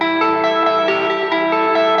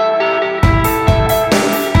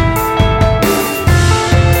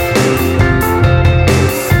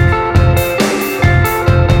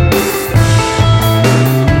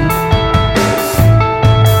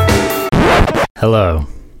Hello,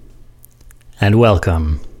 and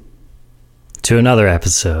welcome to another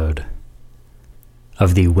episode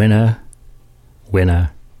of the Winner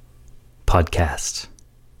podcast.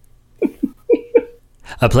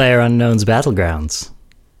 A PlayerUnknown's Battlegrounds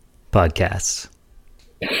podcast.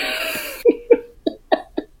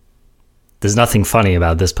 There's nothing funny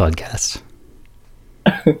about this podcast.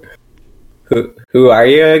 Who are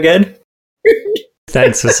you again?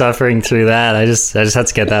 Thanks for suffering through that. I just had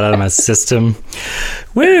to get that out of my system.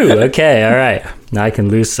 Woo! Okay, all right. Now I can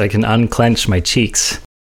unclench my cheeks.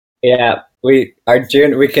 Yeah, we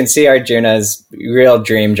can see Arjuna's real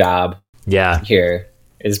dream job. Yeah, here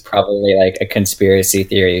is probably like a conspiracy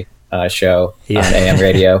theory show on AM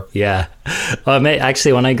radio. Yeah.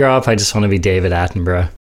 Actually, when I grow up, I just want to be David Attenborough.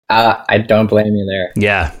 I don't blame you there.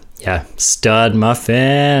 Yeah. Stud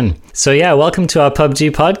muffin. So yeah, welcome to our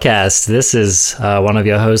PUBG podcast. This is one of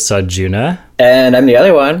your hosts, Arjuna. And I'm the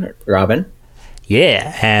other one, Robin.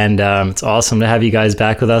 Yeah, and it's awesome to have you guys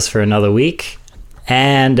back with us for another week.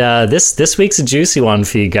 And this week's a juicy one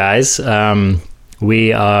for you guys.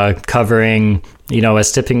 We are covering, we're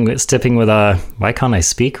stepping with our... Why can't I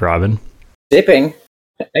speak, Robin? Dipping?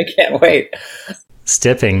 I can't wait.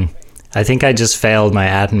 Stipping. I think I just failed my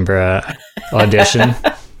Attenborough audition.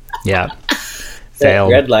 Yeah.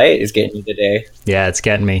 Failed. That red light is getting you today. Yeah, it's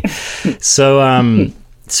getting me. So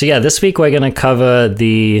yeah, this week we're going to cover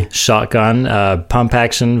the shotgun pump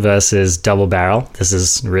action versus double barrel. This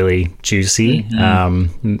is really juicy.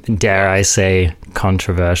 Mm-hmm. Dare I say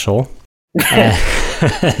controversial.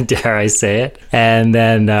 Dare I say it. And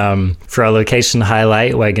then for our location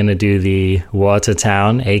highlight, we're going to do the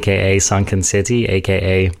Watertown, aka Sunken City,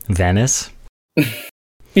 aka Venice.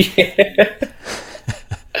 Yeah.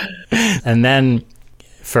 And then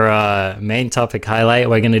for our main topic highlight,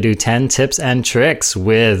 we're going to do 10 tips and tricks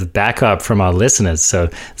with backup from our listeners. So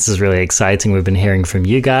this is really exciting. We've been hearing from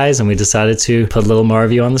you guys, and we decided to put a little more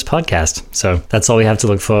of you on this podcast. So that's all we have to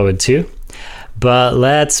look forward to. But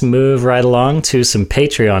let's move right along to some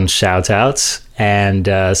Patreon shout-outs. And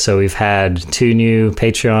so we've had 2 new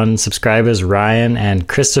Patreon subscribers, Ryan and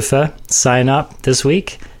Christopher, sign up this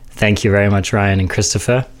week. Thank you very much, Ryan and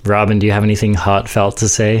Christopher. Robin, do you have anything heartfelt to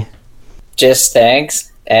say? Just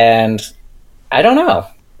thanks. And I don't know.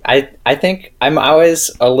 I think I'm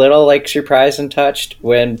always a little surprised and touched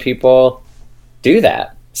when people do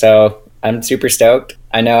that. So I'm super stoked.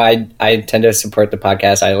 I know I tend to support the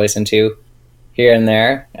podcast I listen to here and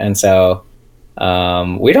there. And so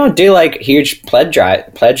we don't do huge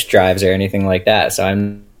pledge drives or anything like that. So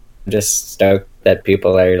I'm just stoked that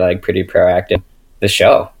people are pretty proactive. The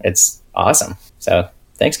show. It's awesome. So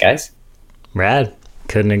thanks, guys. Rad.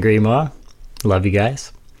 Couldn't agree more. Love you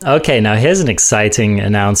guys. Okay, now here's an exciting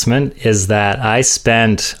announcement is that I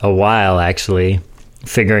spent a while actually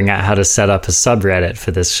figuring out how to set up a subreddit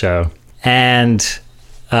for this show. And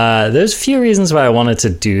there's a few reasons why I wanted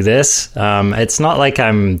to do this. It's not like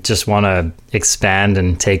I'm just want to expand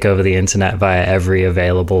and take over the internet via every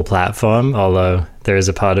available platform, although there is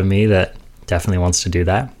a part of me that definitely wants to do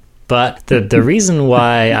that. But the reason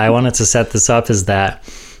why I wanted to set this up is that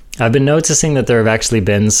I've been noticing that there have actually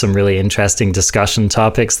been some really interesting discussion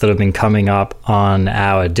topics that have been coming up on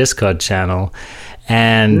our Discord channel.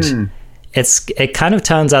 And it kind of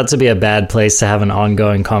turns out to be a bad place to have an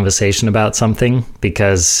ongoing conversation about something,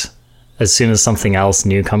 because as soon as something else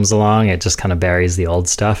new comes along, it just kind of buries the old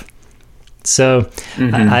stuff. So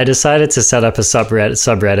I decided to set up a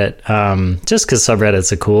subreddit just because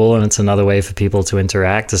subreddits are cool, and it's another way for people to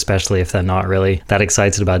interact, especially if they're not really that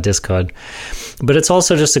excited about Discord. But it's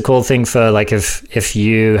also just a cool thing for if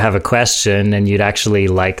you have a question and you'd actually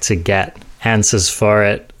like to get answers for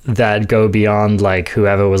it that go beyond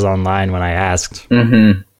whoever was online when I asked.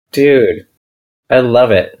 Mm-hmm. Dude, I love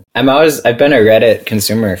it. I've been a Reddit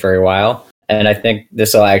consumer for a while. And I think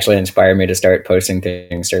this will actually inspire me to start posting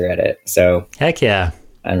things to Reddit. So heck yeah.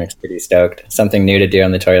 I'm pretty stoked. Something new to do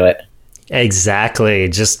on the toilet. Exactly.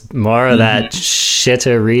 Just more of that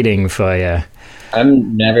shitter reading for you.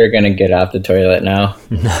 I'm never going to get off the toilet now.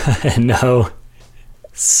 No.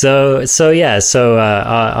 So our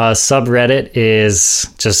subreddit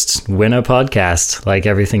is just Winner Podcast, like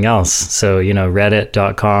everything else. So,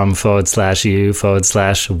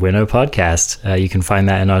 reddit.com/u/Winner Podcast. You can find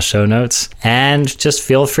that in our show notes. And just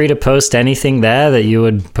feel free to post anything there that you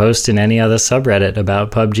would post in any other subreddit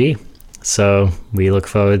about PUBG. So we look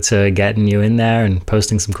forward to getting you in there and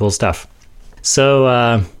posting some cool stuff.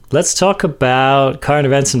 So let's talk about current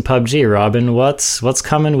events in PUBG, Robin. What's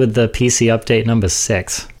coming with the PC update number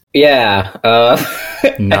 6? Yeah,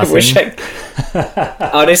 I wish Nothing.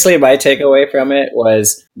 honestly, my takeaway from it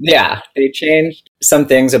was, yeah, they changed some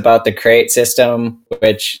things about the crate system,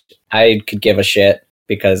 which I could give a shit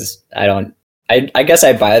because I don't. I guess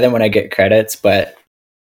I buy them when I get credits, but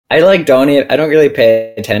I don't really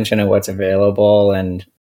pay attention to what's available, and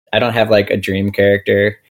I don't have like a dream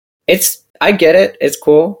character. I get it. It's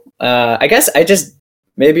cool. I guess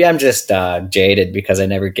maybe I'm just jaded because I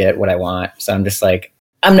never get what I want, so I'm just like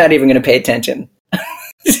I'm not even going to pay attention.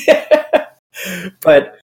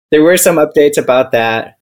 But there were some updates about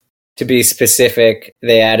that. To be specific,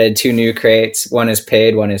 they added two new crates. One is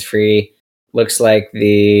paid, one is free. Looks like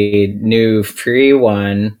the new free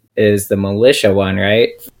one is the militia one, right?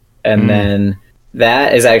 And then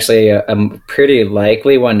that is actually a pretty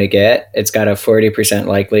likely one to get. It's got a 40%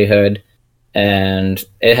 likelihood, and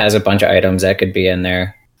it has a bunch of items that could be in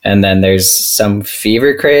there. And then there's some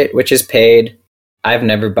fever crate, which is paid. I've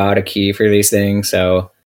never bought a key for these things,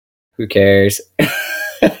 so who cares?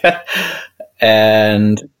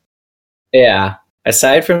 And yeah,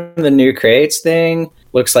 aside from the new crates thing,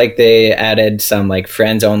 looks like they added some like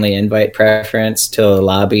friends only invite preference to the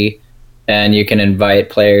lobby, and you can invite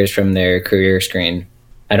players from their career screen.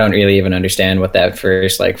 I don't really even understand what that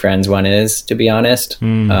first like friends one is, to be honest.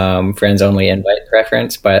 Friends only invite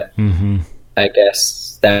preference, but I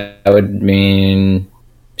guess that would mean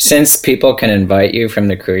since people can invite you from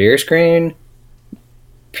the career screen,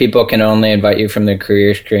 people can only invite you from the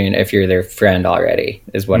career screen if you're their friend already,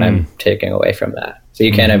 is what I'm taking away from that. So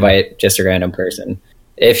you can't invite just a random person.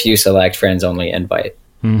 If you select friends only invite,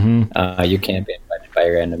 you can't be invited by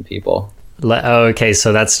random people. Oh, okay,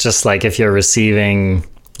 so that's just like if you're receiving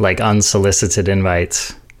like unsolicited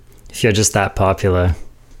invites, if you're just that popular.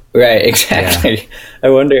 Right, exactly. Yeah. I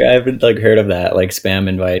wonder, I haven't like heard of that, like spam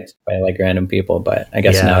invites by like random people, but I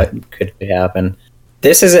guess now it could happen.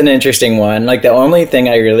 This is an interesting one. Like the only thing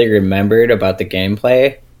I really remembered about the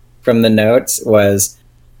gameplay from the notes was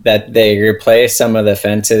that they replaced some of the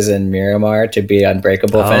fences in Miramar to be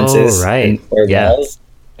unbreakable fences or walls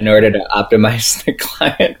in order to optimize the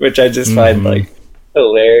client, which I just find like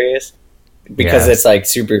hilarious because it's like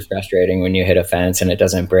super frustrating when you hit a fence and it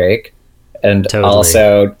doesn't break. And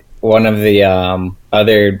also one of the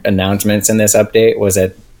other announcements in this update was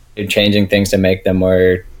that they're changing things to make them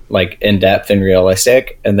more like in depth and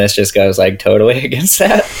realistic, and this just goes like totally against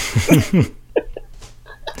that.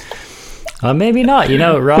 Maybe not. You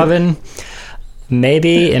know, Robin,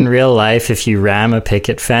 maybe in real life, if you ram a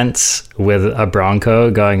picket fence with a Bronco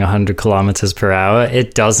going 100 kilometers per hour,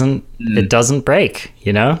 it doesn't break,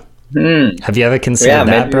 you know? Have you ever considered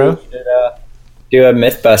that, bro? Do a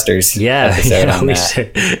Mythbusters episode on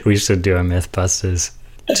we should do a Mythbusters.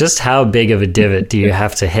 Just how big of a divot do you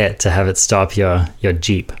have to hit to have it stop your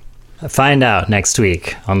Jeep? Find out next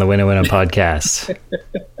week on the Winner Winner podcast.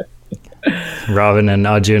 Robin and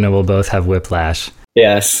Arjuna will both have whiplash.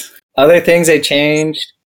 Yes. Other things they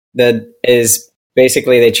changed that is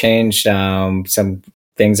basically they changed some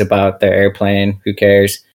things about the airplane. Who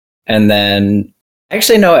cares? And then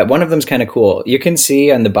actually, no, one of them's kind of cool. You can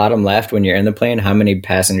see on the bottom left when you're in the plane how many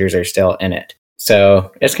passengers are still in it.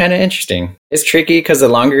 So it's kind of interesting. It's tricky because the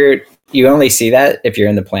longer you only see that if you're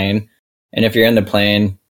in the plane. And if you're in the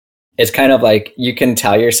plane, it's kind of like you can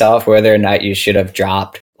tell yourself whether or not you should have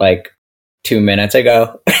dropped like 2 minutes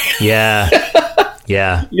ago. Yeah.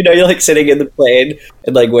 Yeah. You know, you're like sitting in the plane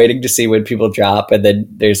and like waiting to see when people drop. And then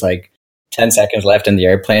there's like 10 seconds left in the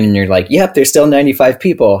airplane. And you're like, yep, there's still 95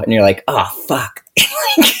 people. And you're like, oh, fuck.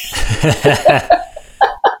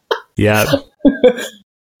 Yeah.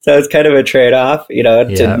 So it's kind of a trade-off, you know,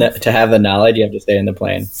 to have the knowledge, you have to stay in the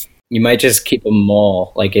plane. You might just keep a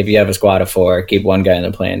mole. Like if you have a squad of 4, keep one guy in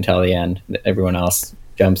the plane until the end. Everyone else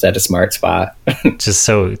jumps at a smart spot. just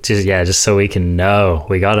so we can know.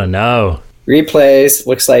 We got to know. Replays,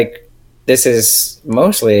 looks like this is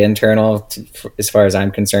mostly internal as far as I'm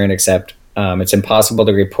concerned, except it's impossible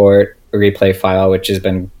to report a replay file, which has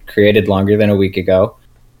been created longer than a week ago.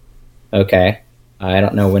 Okay. I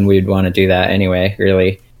don't know when we'd want to do that anyway,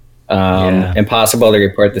 really. Impossible to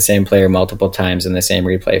report the same player multiple times in the same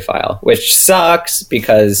replay file, which sucks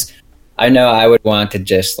because I know I would want to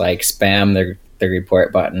just like spam the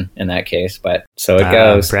report button in that case, but so it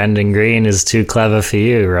goes. Brandon Green is too clever for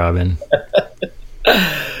you, Robin.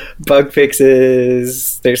 Bug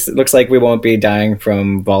fixes. Looks like we won't be dying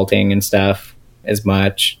from vaulting and stuff as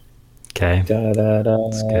much. Okay.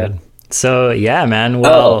 That's good. So yeah, man.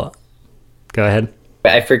 Well, go ahead.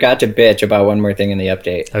 I forgot to bitch about one more thing in the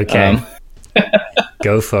update. Okay.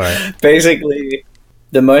 Go for it. Basically,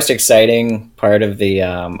 the most exciting part of the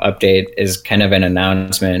update is kind of an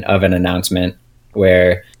announcement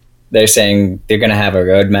where they're saying they're going to have a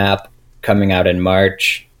roadmap coming out in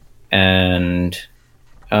March. And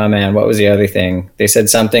oh man, what was the other thing? They said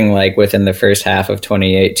something like within the first half of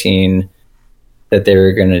 2018 that they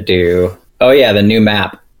were going to do. Oh yeah, the new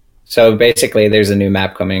map. So basically, there's a new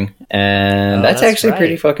map coming, and that's actually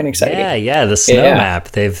pretty fucking exciting. Yeah, the snow map.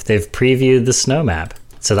 They've previewed the snow map,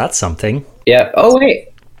 so that's something. Yeah. Oh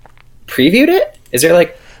wait, previewed it? Is there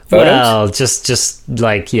like photos? Well, just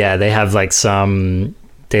like they have like some.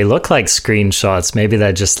 They look like screenshots. Maybe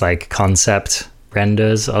they're just like concept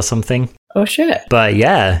renders or something. Oh shit! But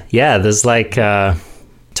yeah, there's like a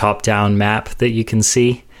top-down map that you can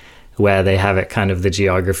see, where they have it kind of the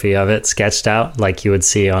geography of it sketched out like you would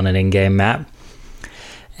see on an in-game map.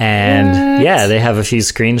 And they have a few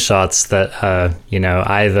screenshots that are,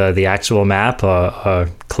 either the actual map or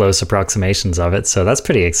close approximations of it. So that's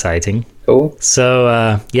pretty exciting. Cool. So,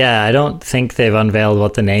 I don't think they've unveiled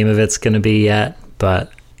what the name of it's going to be yet,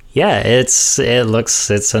 but yeah, it's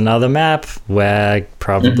another map. We're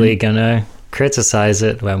probably going to criticize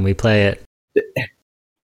it when we play it.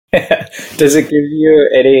 Does it give you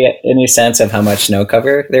any sense of how much snow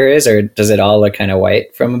cover there is, or does it all look kind of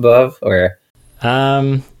white from above? Or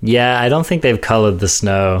I don't think they've colored the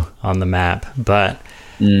snow on the map, but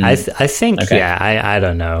I think I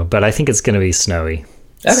don't know, but I think it's going to be snowy.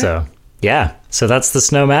 Okay. So that's the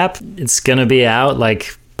snow map. It's going to be out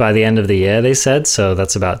like by the end of the year, they said. So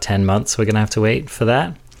that's about 10 months. We're going to have to wait for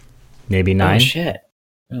that. Maybe 9. Oh shit.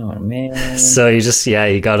 Oh man! So you just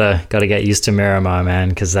you gotta get used to Miramar, man,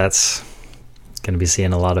 because that's gonna be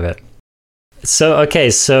seeing a lot of it. So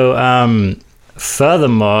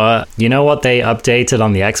furthermore, you know what they updated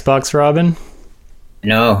on the Xbox, Robin?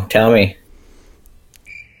 No, tell me.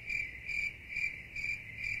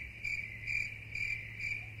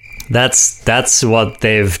 That's what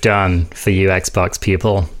they've done for you Xbox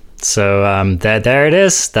people. So there it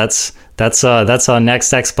is. That's our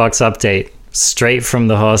next Xbox update. Straight from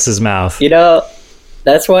the horse's mouth.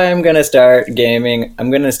 That's why I'm going to start gaming.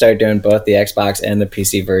 I'm going to start doing both the Xbox and the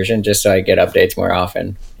PC version just so I get updates more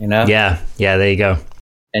often, Yeah, there you go.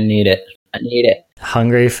 I need it.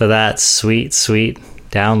 Hungry for that sweet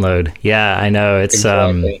download. Yeah, I know. It's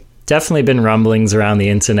exactly. Definitely been rumblings around the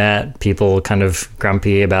internet. People kind of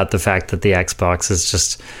grumpy about the fact that the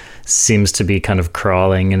Xbox seems to be kind of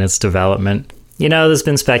crawling in its development. There's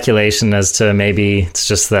been speculation as to maybe it's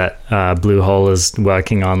just that Bluehole is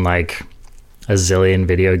working on like a zillion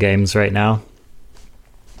video games right now.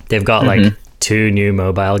 They've got like 2 new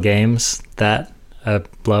mobile games that are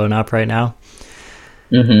blowing up right now.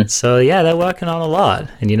 Mm-hmm. So yeah, they're working on a lot.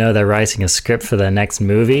 And they're writing a script for their next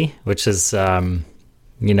movie, which is,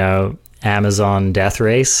 Amazon Death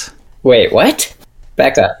Race. Wait, what?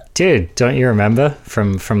 Back up. Dude, don't you remember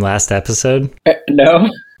from last episode? No.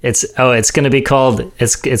 It's going to be called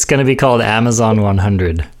Amazon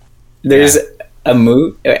 100. There's a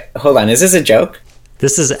movie. Hold on, is this a joke?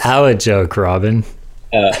 This is our joke, Robin.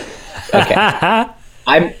 Okay.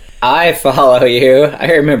 I follow you.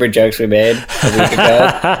 I remember jokes we made a week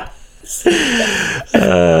ago.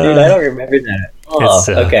 Dude, I don't remember that. Oh,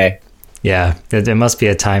 okay. Yeah, it must be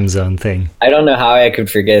a time zone thing. I don't know how I could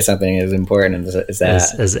forget something as important as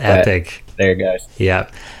that. As epic. There it goes. Yeah.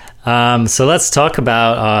 So let's talk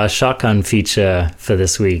about our shotgun feature for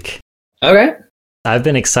this week. Okay. I've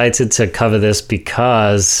been excited to cover this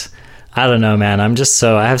because, I don't know, man, I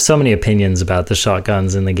have so many opinions about the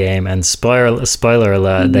shotguns in the game, and spoiler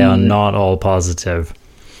alert, they are not all positive.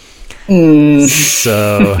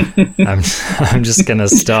 So I'm just going to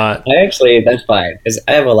start. That's fine, because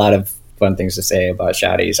I have a lot of fun things to say about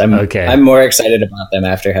shotties. I'm more excited about them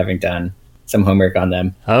after having done some homework on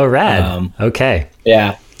them. Oh, rad. Okay.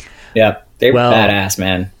 Yeah. Yep, they're badass,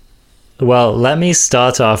 man. Well, let me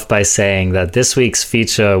start off by saying that this week's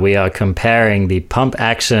feature, we are comparing the pump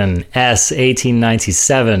action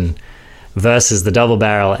S1897 versus the double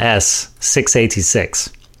barrel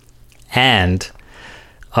S686. And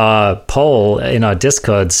our poll in our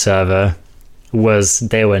Discord server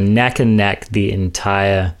they were neck and neck the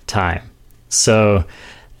entire time. So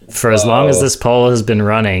for as long as this poll has been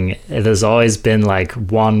running, there's always been like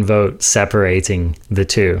 1 vote separating the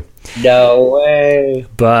two. No way.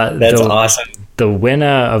 But that's awesome. The winner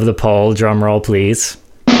of the poll, drum roll please.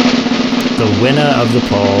 The winner of the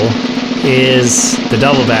poll is the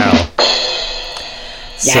double barrel.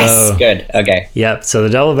 Yes, good. Okay. Yep, so the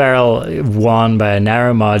double barrel won by a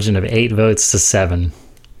narrow margin of 8 votes to 7.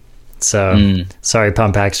 So, sorry,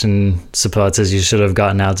 pump action supporters, you should have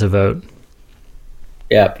gotten out to vote.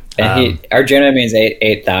 Yep. And Arjuna means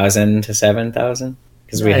 8,000 to 7,000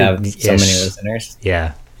 because we have so many listeners.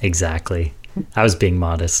 Yeah, exactly. I was being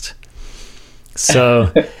modest.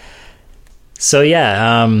 So, So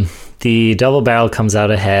yeah, the double barrel comes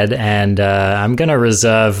out ahead, and I'm gonna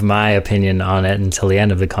reserve my opinion on it until the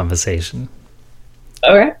end of the conversation.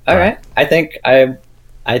 All right. I think I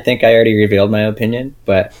already revealed my opinion,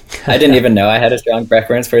 but I didn't even know I had a strong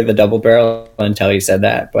preference for the double barrel until you said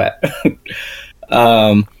that. But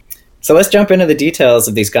so let's jump into the details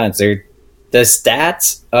of these guns. The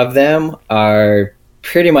stats of them are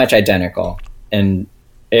pretty much identical in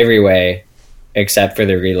every way except for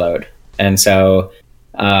the reload. And so,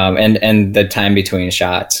 and the time between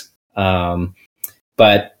shots.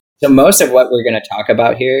 But so most of what we're going to talk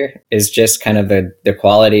about here is just kind of the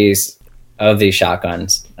qualities of these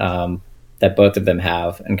shotguns that both of them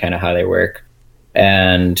have and kind of how they work.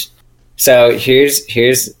 And so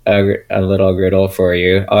here's a little riddle for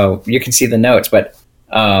you. Oh, you can see the notes, but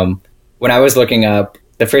when I was looking up,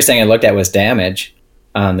 the first thing I looked at was damage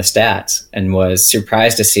on the stats, and was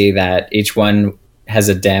surprised to see that each one has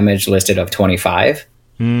a damage listed of 25.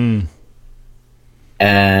 And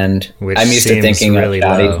Which I'm used to thinking really of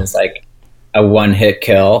shotties as like a one-hit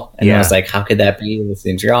kill, and I was like, how could that be? This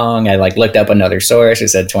seems wrong. I like looked up another source. It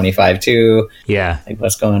said 25 too. Yeah. Like,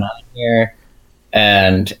 what's going on here?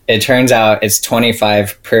 And it turns out it's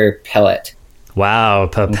 25 per pellet. Wow,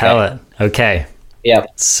 per pellet. Okay.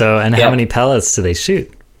 Yep. So, and how many pellets do they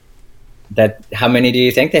shoot? How many do you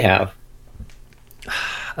think they have?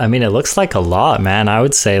 I mean, it looks like a lot, man. I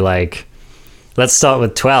would say like, let's start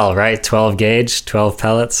with 12, right? 12 gauge, 12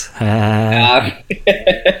 pellets. See what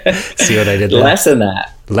I did there? Less than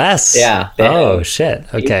that. Less? Yeah. Oh, shit.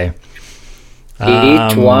 Okay.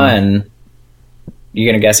 Each one. You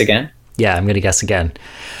going to guess again? Yeah, I'm going to guess again.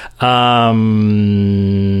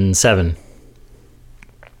 7.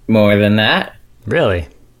 More than that. Really?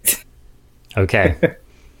 Okay.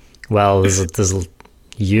 Well, there's a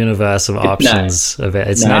universe of options of it.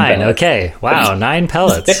 It's 9. Okay. Wow, 9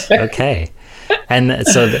 pellets. Okay. And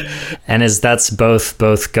so, that's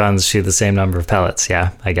both guns shoot the same number of pellets?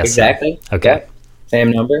 Yeah, I guess. Exactly. So. Okay. Yep.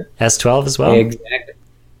 Same number. S12 as well. Exactly.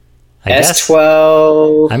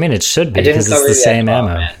 S12. I mean, it should be because it's the same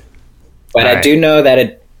ammo. Man. But I do know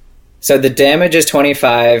that so the damage is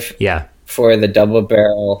 25. Yeah. For the double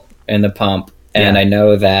barrel and the pump, and I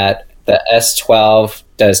know that the S12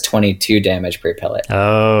 does 22 damage per pellet.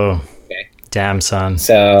 Oh. Okay. Damn, son.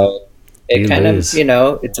 So it kind of,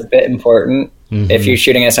 it's a bit important. If you're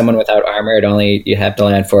shooting at someone without armor, you have to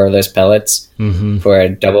land 4 of those pellets for a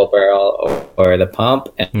double barrel or the pump.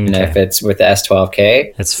 And if it's with the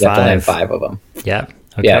S12K, it's you have to land 5 of them. Yeah.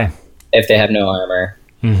 Okay. Yeah. If they have no armor.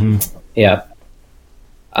 Yeah.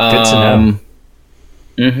 Good to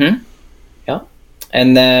know. Yeah.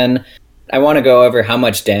 And then I want to go over how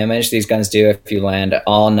much damage these guns do if you land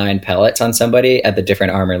all 9 pellets on somebody at the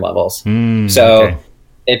different armor levels. So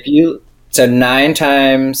 9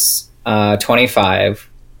 times 25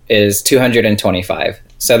 is 225.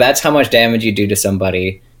 So that's how much damage you do to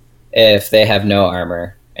somebody if they have no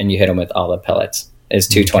armor and you hit them with all the pellets is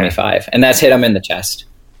 225. And that's hit them in the chest.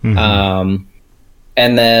 And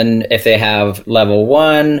then if they have level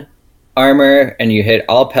 1 armor and you hit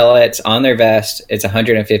all pellets on their vest, it's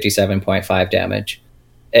 157.5 damage.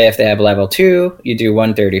 If they have level 2, you do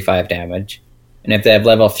 135 damage. And if they have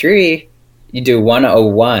level 3, you do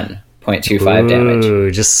 101.25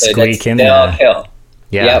 damage. Just squeak in there. They'll kill.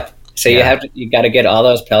 Yeah. Yep. So you got to get all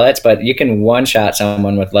those pellets, but you can one-shot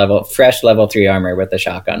someone with fresh level 3 armor with a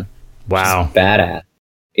shotgun. Wow. Badass.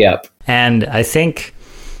 Yep. And I think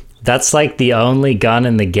that's like the only gun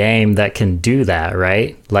in the game that can do that,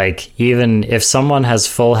 right? Like, even if someone has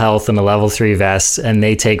full health and a level 3 vest and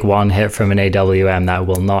they take 1 hit from an AWM, that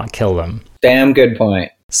will not kill them. Damn good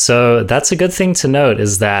point. So that's a good thing to note,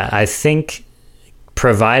 is that I think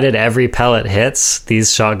provided every pellet hits,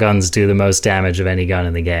 these shotguns do the most damage of any gun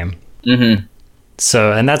in the game.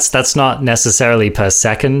 So, and that's not necessarily per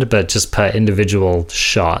second, but just per individual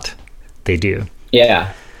shot they do.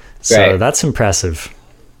 Yeah. So that's impressive.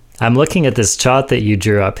 I'm looking at this chart that you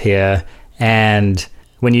drew up here, and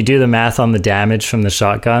when you do the math on the damage from the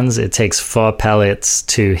shotguns, it takes 4 pellets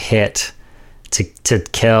to hit to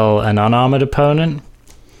kill an unarmored opponent.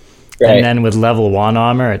 Right. And then with level 1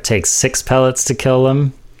 armor, it takes 6 pellets to kill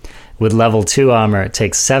them. With level 2 armor, it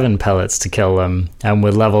takes 7 pellets to kill them. And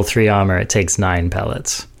with level 3 armor, it takes 9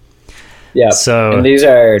 pellets. Yeah. So, and these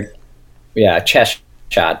are, chest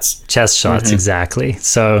shots. Chest shots, exactly.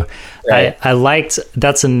 So I liked,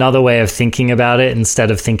 that's another way of thinking about it instead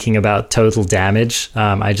of thinking about total damage.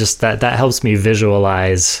 I just, that helps me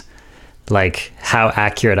visualize like how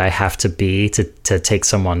accurate I have to be to take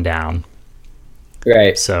someone down.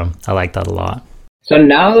 Right. So I like that a lot. So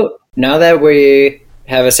now that we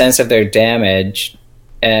have a sense of their damage,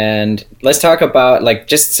 And let's talk about like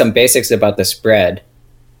just some basics about the spread.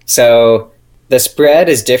 So the spread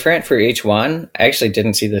is different for each one. I actually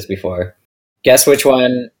didn't see this before. Guess which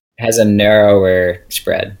one has a narrower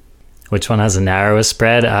spread? Which one has a narrower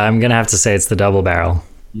spread? I'm going to have to say it's the double barrel.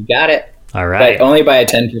 You got it. All right. But only by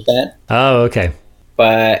 10%. Oh, okay.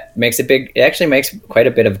 But it actually makes quite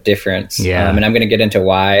a bit of difference. Yeah. And I'm going to get into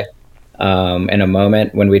why in a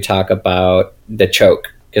moment when we talk about the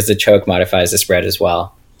choke, because the choke modifies the spread as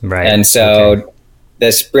well. Right. And so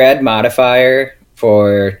the spread modifier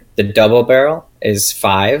for the double barrel is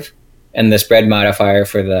 5, and the spread modifier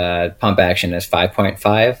for the pump action is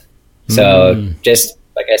 5.5. So just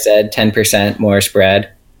like I said, 10% more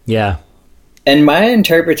spread. Yeah. And my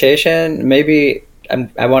interpretation, maybe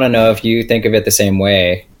I want to know if you think of it the same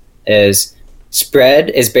way, is spread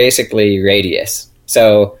is basically radius.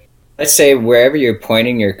 So let's say wherever you're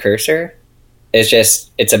pointing your cursor,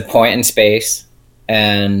 it's a point in space,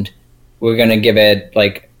 and we're going to give it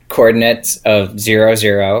like coordinates of 0,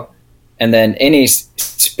 0. And then any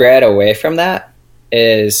spread away from that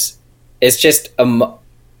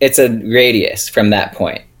it's a radius from that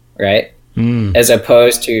point, right? As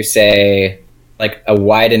opposed to, say, like a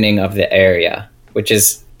widening of the area, which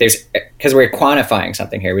is because we're quantifying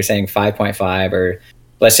something here. We're saying 5.5, or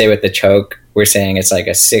let's say with the choke, we're saying it's like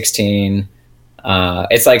a 16.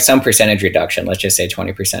 It's like some percentage reduction. Let's just say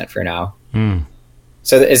 20% for now.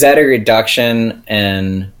 So is that a reduction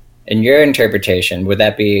in your interpretation? Would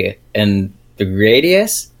that be in the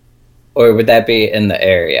radius, or would that be in the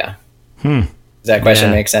area? Does that question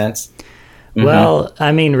make sense? Well,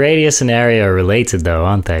 I mean, radius and area are related, though,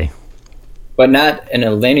 aren't they? But not in a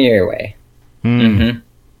linear way.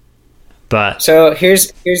 But so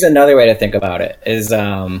here's another way to think about it is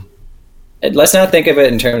let's not think of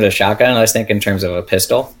it in terms of shotgun. Let's think in terms of a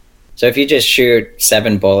pistol. So if you just shoot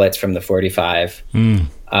 7 bullets from the 45,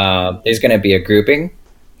 there's going to be a grouping.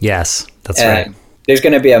 Yes, that's right. There's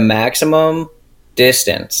going to be a maximum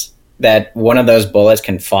distance that one of those bullets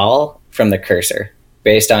can fall from the cursor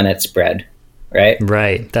based on its spread, right?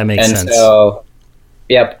 Right, that makes sense. And so,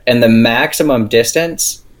 yep, and the maximum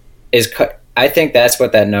distance is, I think that's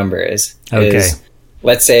what that number is. Okay.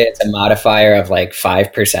 Let's say it's a modifier of like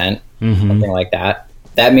 5%, something like that.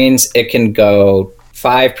 That means it can go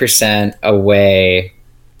 5% away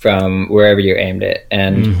from wherever you aimed it.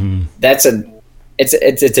 And it's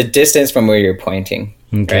a distance from where you're pointing,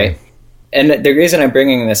 right? And the reason I'm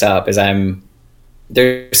bringing this up is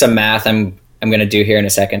there's some math I'm going to do here in a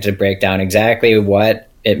second to break down exactly what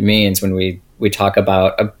it means when we talk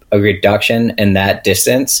about a reduction in that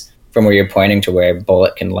distance from where you're pointing to where a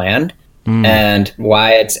bullet can land, and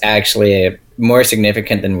why it's actually more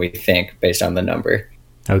significant than we think based on the number.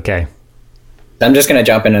 Okay. I'm just going to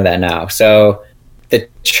jump into that now. So the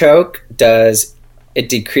choke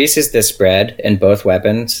decreases the spread in both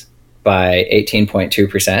weapons by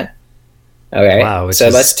 18.2%. Okay. Wow, which so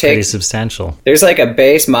is let's take pretty substantial. There's like a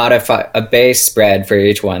base spread for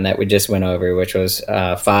each one that we just went over, which was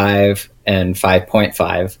 5 and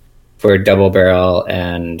 5.5 for double barrel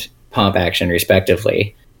and pump action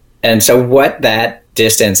respectively. And so what that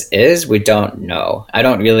distance is, we don't know. I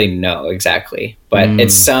don't really know exactly, but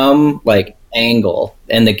it's some like angle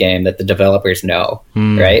in the game that the developers know,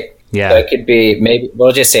 right? Yeah. So it could be, maybe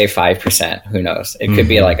we'll just say 5%. Who knows? It could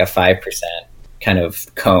be like a 5% kind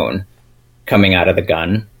of cone coming out of the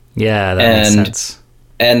gun. Yeah, that makes sense.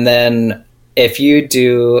 And then if you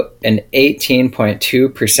do an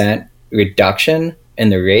 18.2% reduction in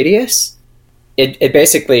the radius, it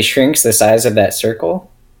basically shrinks the size of that circle.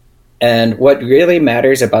 And what really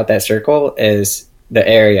matters about that circle is the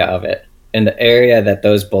area of it and the area that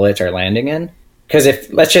those bullets are landing in. Because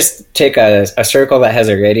let's just take a circle that has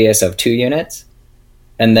a radius of 2 units,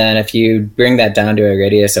 and then if you bring that down to a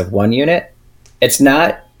radius of 1 unit,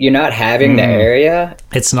 you're not having the area.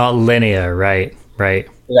 It's not linear, right? Right.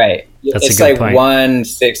 That's it's a good like point.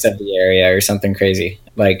 1/6 of the area or something crazy.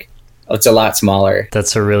 Like, it's a lot smaller.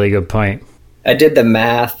 That's a really good point. I did the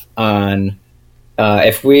math on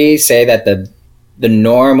if we say that the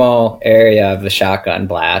normal area of the shotgun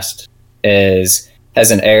blast has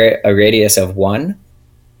a radius of 1,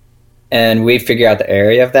 and we figure out the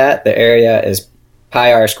area of that. The area is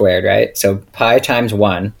pi r squared, right? So pi times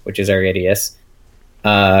 1, which is our radius,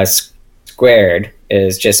 squared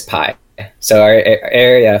is just pi. So our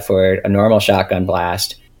area for a normal shotgun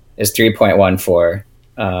blast is 3.14.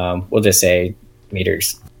 We'll just say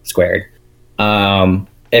meters squared.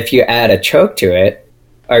 If you add a choke to it,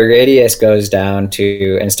 our radius goes down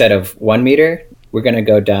to, instead of 1 meter, we're going to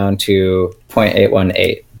go down to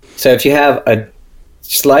 0.818. So if you have a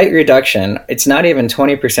slight reduction, it's not even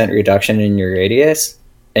 20% reduction in your radius,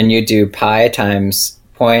 and you do pi times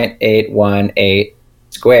 0.818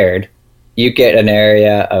 squared, you get an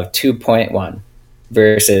area of 2.1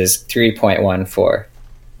 versus 3.14.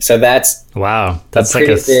 So that's wow. That's like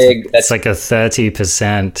big. That's like a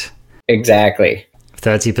 30%. Exactly.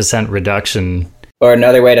 30% reduction. Or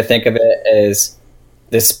another way to think of it is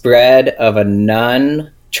the spread of a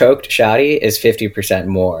non-choked shoddy is 50%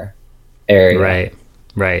 more area.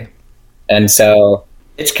 Right. And so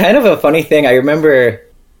it's kind of a funny thing. I remember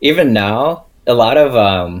even now, a lot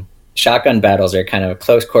of shotgun battles are kind of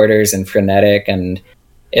close quarters and frenetic. And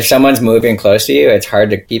if someone's moving close to you, it's hard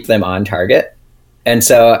to keep them on target. And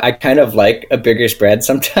so I kind of like a bigger spread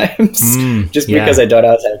sometimes, just because I don't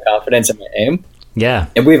always have confidence in my aim. Yeah.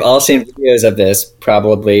 And we've all seen videos of this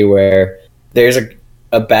probably where there's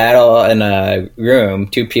a battle in a room,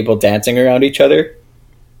 two people dancing around each other,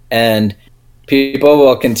 and people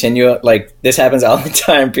will continue, like, this happens all the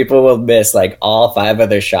time. People will miss like all 5 of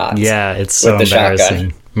their shots. Yeah, it's so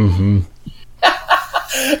embarrassing.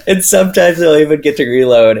 And sometimes they'll even get to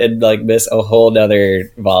reload and like miss a whole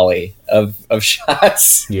nother volley of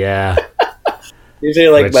shots. Yeah. Usually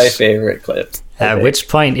like my favorite clips. At which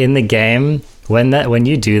point in the game, when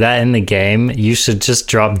you do that in the game, you should just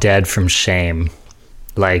drop dead from shame.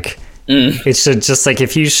 Like it should just, like,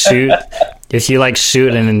 if you shoot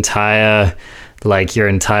an entire, like, your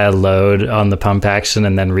entire load on the pump action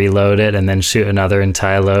and then reload it and then shoot another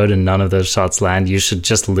entire load and none of those shots land, you should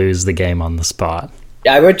just lose the game on the spot.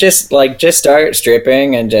 I would just start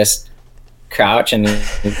stripping and just crouch and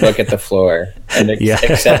look at the floor and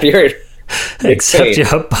accept your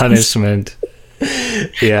punishment.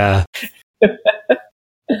 Yeah.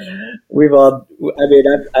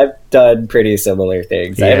 I've done pretty similar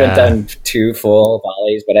things. I haven't done 2 full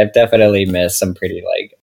volleys, but I've definitely missed some pretty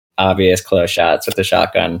like obvious close shots with the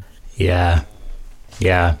shotgun. Yeah.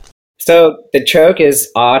 So the choke is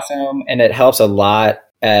awesome, and it helps a lot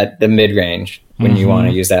at the mid-range when you want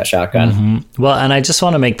to use that shotgun. Well, and I just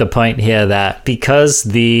want to make the point here that because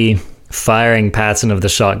the firing pattern of the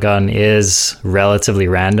shotgun is relatively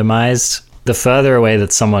randomized, the further away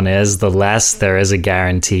that someone is, the less there is a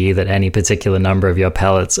guarantee that any particular number of your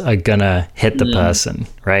pellets are gonna hit the person,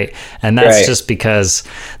 right? And that's just because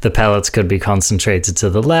the pellets could be concentrated to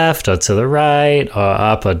the left or to the right or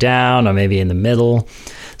up or down or maybe in the middle.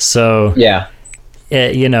 So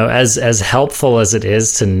as helpful as it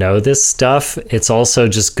is to know this stuff, it's also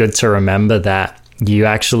just good to remember that you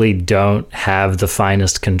actually don't have the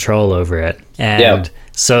finest control over it. And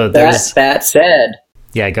so there's that said,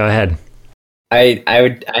 go ahead. I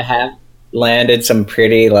have landed some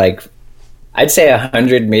pretty, like, I'd say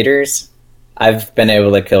 100 meters. I've been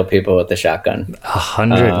able to kill people with the shotgun.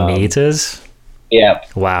 100 meters? Yeah.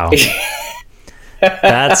 Wow.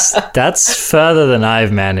 That's further than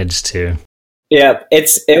I've managed to. Yeah,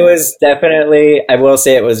 it was definitely, I will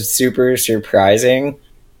say it was super surprising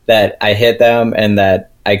that I hit them and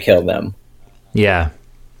that I killed them. Yeah.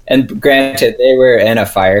 And granted, they were in a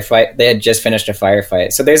firefight. They had just finished a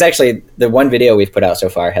firefight. So there's actually, the one video we've put out so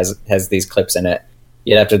far has these clips in it.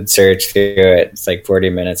 You'd have to search through it. It's like 40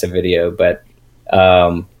 minutes of video. But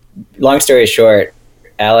long story short,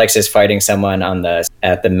 Alex is fighting someone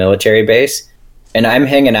at the military base. And I'm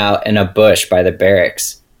hanging out in a bush by the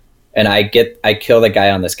barracks. And I kill the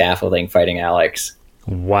guy on the scaffolding fighting Alex.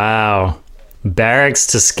 Wow. Barracks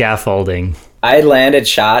to scaffolding. I landed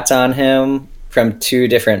shots on him from 2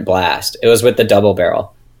 different blasts. It was with the double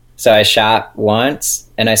barrel. So I shot once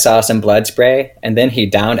and I saw some blood spray, and then he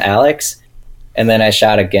downed Alex, and then I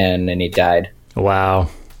shot again and he died. Wow.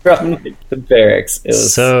 From the barracks.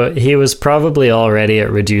 So he was probably already at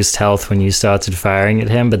reduced health when you started firing at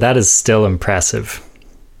him, but that is still impressive.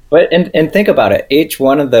 But and think about it. Each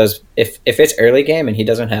one of those, if it's early game and he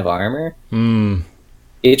doesn't have armor,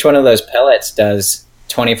 each one of those pellets does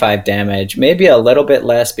 25 damage, maybe a little bit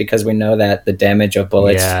less because we know that the damage of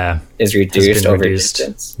bullets is reduced over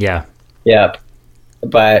distance. Yeah.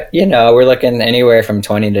 But, we're looking anywhere from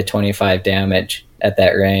 20 to 25 damage at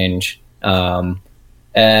that range.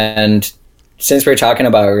 And since we're talking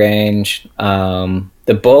about range,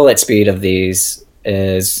 the bullet speed of these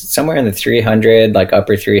is somewhere in the 300, like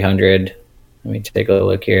upper 300. Let me take a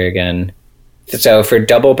look here again. So for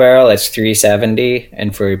double barrel, it's 370,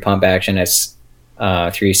 and for pump action, it's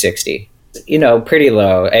 360. Pretty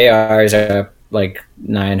low. ARs are like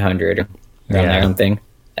 900 around there something.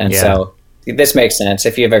 And so this makes sense.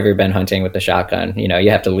 If you've ever been hunting with the shotgun,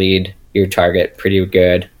 you have to lead your target pretty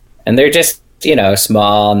good. And they're just,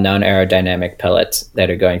 small, non-aerodynamic pellets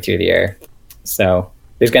that are going through the air. So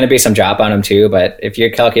there's going to be some drop on them too, but if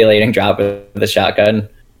you're calculating drop with the shotgun,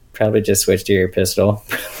 probably just switch to your pistol.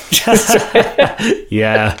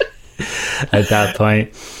 Yeah, at that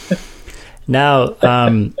point. Now,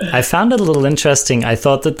 I found it a little interesting. I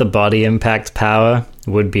thought that the body impact power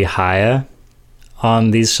would be higher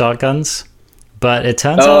on these shotguns, but it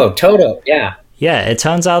turns out... total, yeah. Yeah, it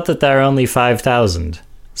turns out that they're only 5,000.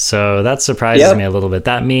 So that surprises me a little bit.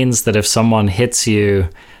 That means that if someone hits you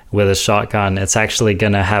with a shotgun, it's actually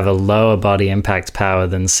going to have a lower body impact power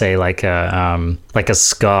than, say, like a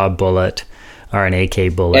SCAR bullet or an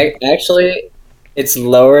AK bullet. Actually, it's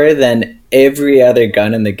lower than every other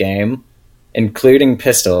gun in the game, including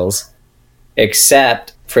pistols,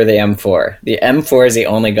 except for the M4. The M4 is the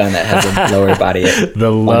only gun that has a lower body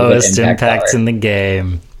the lowest impact in the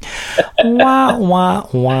game. Wah, wah,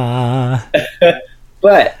 wah.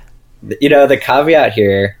 But, you know, the caveat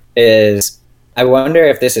here is I wonder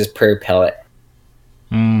if this is per pellet.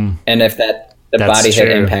 And if the body hit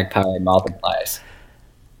impact power multiplies.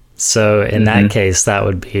 So in that case, that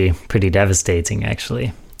would be pretty devastating,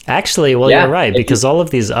 actually. Actually, well, you're right, because all of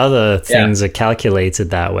these other things are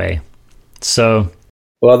calculated that way. So...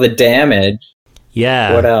 Well, the damage.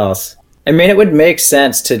 Yeah. What else? I mean, it would make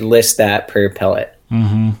sense to list that per pellet.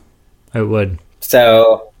 Mm-hmm. It would.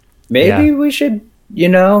 So maybe we should, you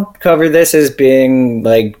know, cover this as being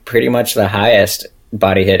like pretty much the highest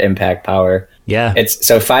body hit impact power. Yeah. It's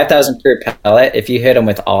so 5,000 per pellet. If you hit them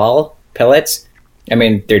with all pellets, I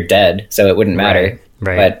mean, they're dead, so it wouldn't matter.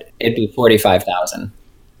 Right. But it'd be 45,000,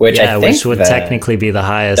 which I think which would technically be the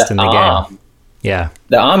highest in the game. Yeah.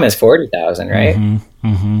 The AUM is 40,000, right?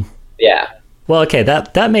 Yeah. Well, okay,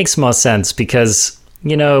 that makes more sense because,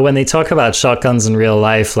 you know, when they talk about shotguns in real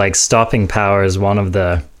life, like stopping power is one of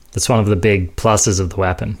the big pluses of the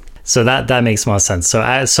weapon. So that makes more sense. So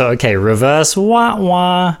okay, reverse wah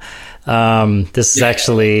wah. This is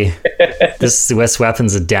actually this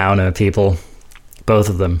weapon's a downer, people. Both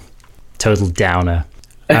of them. Total downer.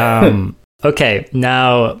 Okay,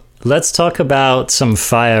 now let's talk about some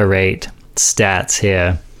fire rate stats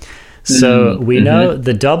here. So we know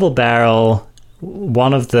the double barrel,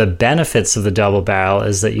 one of the benefits of the double barrel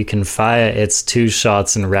is that you can fire its 2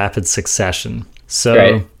 shots in rapid succession.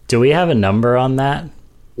 So do we have a number on that?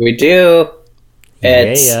 We do.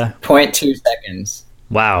 It's 0.2 seconds.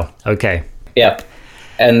 Wow. Okay. Yep.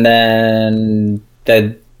 And then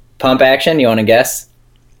the pump action, you want to guess?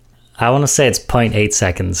 I want to say it's 0.8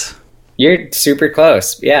 seconds. You're super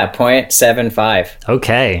close. Yeah, 0.75.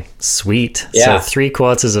 Okay, sweet. Yeah. So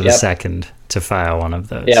 3/4 of a second to fire one of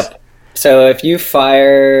those. Yep. So if you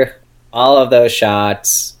fire all of those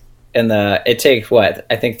shots it takes what?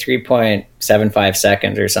 I think 3.75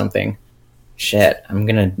 seconds or something. Shit, I'm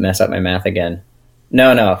going to mess up my math again.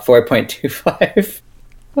 No, 4.25.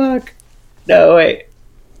 Fuck. No, wait.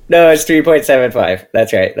 No, it's 3.75.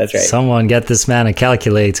 That's right. Someone get this man a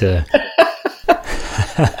calculator.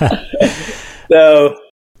 So,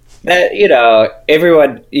 that, you know,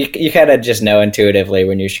 everyone, you kind of just know intuitively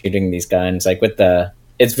when you're shooting these guns. Like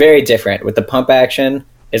it's very different. With the pump action,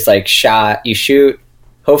 it's like you shoot,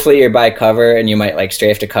 hopefully you're by cover and you might like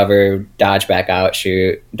strafe to cover, dodge back out,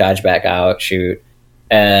 shoot, dodge back out, shoot.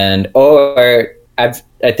 I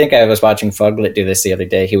think I was watching Fuglet do this the other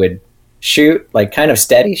day. He would shoot, like kind of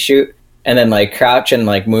steady shoot, and then like crouch and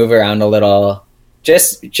like move around a little.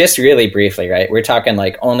 Just really briefly, right? We're talking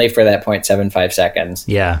like only for that 0.75 seconds.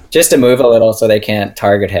 Yeah. Just to move a little so they can't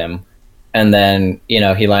target him. And then, you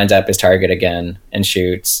know, he lines up his target again and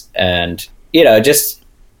shoots and, you know, just,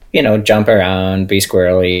 you know, jump around, be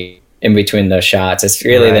squirrely in between those shots. It's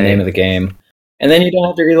really the name of the game. And then you don't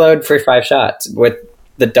have to reload for 5 shots. With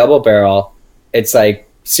the double barrel, it's like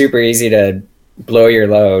super easy to blow your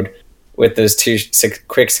load with those 2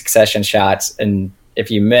 quick succession shots. And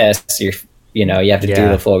if you miss, you have to do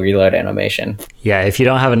the full reload animation. Yeah, if you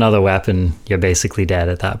don't have another weapon, you're basically dead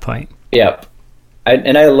at that point. Yep.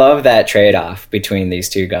 I love that trade-off between these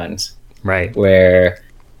 2 guns. Right. Where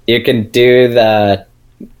you can do the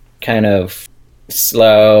kind of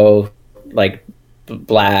slow, like,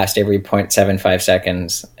 blast every 0.75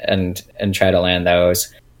 seconds and try to land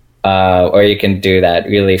those. Or you can do that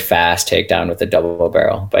really fast takedown with the double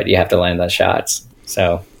barrel, but you have to land those shots.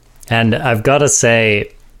 So. And I've got to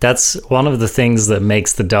say, that's one of the things that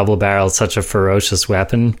makes the double barrel such a ferocious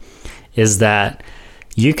weapon is that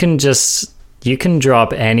you can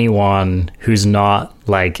drop anyone who's not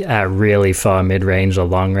like at really far mid-range or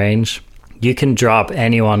long range. You can drop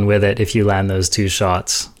anyone with it if you land those 2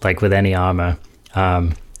 shots, like with any armor.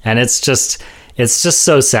 And it's just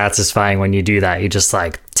so satisfying when you do that. You just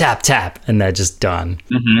like tap, tap, and they're just done.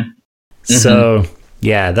 So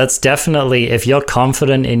yeah, that's definitely, if you're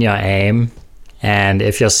confident in your aim, and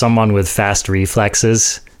if you're someone with fast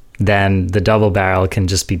reflexes, then the double barrel can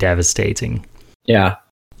just be devastating. Yeah.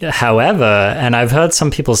 However, and I've heard some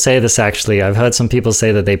people say this actually, I've heard some people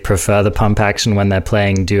say that they prefer the pump action when they're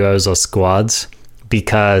playing duos or squads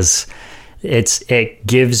because it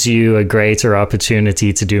gives you a greater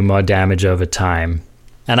opportunity to do more damage over time.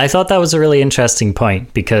 And I thought that was a really interesting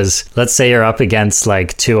point because let's say you're up against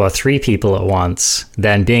like 2 or 3 people at once,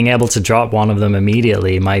 then being able to drop one of them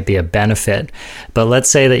immediately might be a benefit. But let's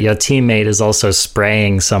say that your teammate is also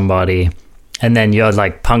spraying somebody and then you're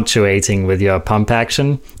like punctuating with your pump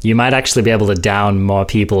action, you might actually be able to down more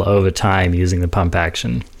people over time using the pump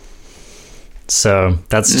action. So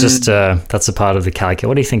that's just that's a part of the calculus.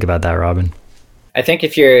 What do you think about that, Robin? I think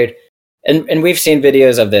if you're, and we've seen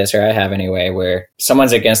videos of this, or I have anyway, where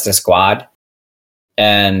someone's against a squad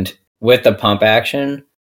and with the pump action,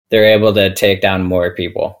 they're able to take down more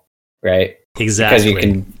people, right? Exactly. Because you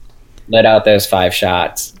can let out those 5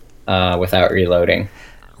 shots without reloading.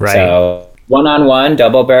 Right. So 1-on-1,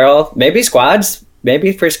 double barrel, maybe squads,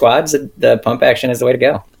 maybe for squads, the pump action is the way to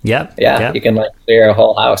go. Yep. Yeah, you can like clear a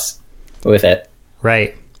whole house with it.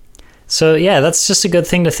 Right. So yeah, that's just a good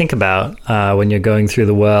thing to think about when you're going through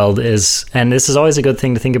the world and this is always a good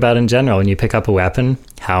thing to think about in general. When you pick up a weapon,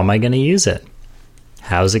 how am I going to use it?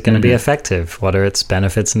 How is it going to be effective? What are its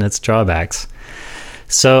benefits and its drawbacks?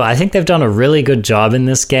 So I think they've done a really good job in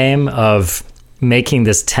this game of making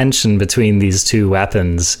this tension between these two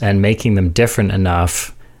weapons and making them different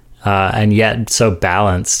enough and yet so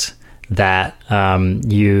balanced that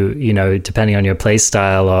you know, depending on your play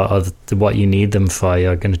style or what you need them for,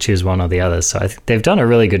 you're going to choose one or the other. So I think they've done a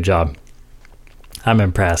really good job. I'm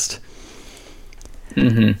impressed.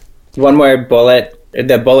 One more bullet.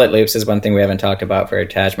 The bullet loops is one thing we haven't talked about for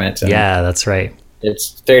attachments. Yeah, that's right.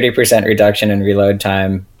 It's 30% reduction in reload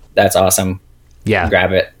time. That's awesome. Yeah.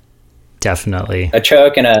 Grab it. Definitely. A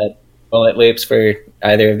choke and a bullet loops for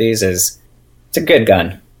either of these it's a good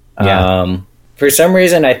gun. Yeah. For some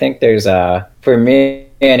reason, I think there's for me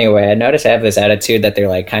anyway, I notice I have this attitude that they're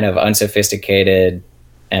like kind of unsophisticated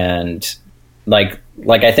and like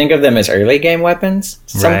I think of them as early game weapons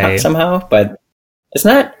somehow, but it's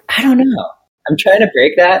not, I don't know. I'm trying to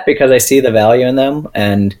break that because I see the value in them.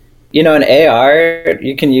 And, you know, an AR,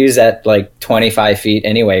 you can use at like 25 feet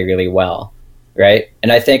anyway really well, right?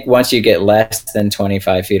 And I think once you get less than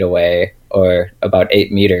 25 feet away or about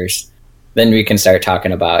 8 meters, then we can start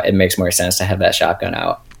talking about it makes more sense to have that shotgun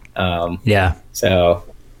out. Yeah. So.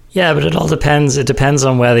 Yeah, but it all depends. It depends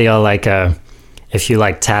on whether you're like if you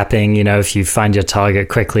like tapping, you know, if you find your target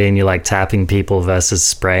quickly and you like tapping people versus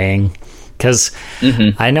spraying. Because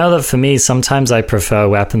I know that for me, sometimes I prefer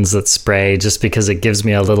weapons that spray just because it gives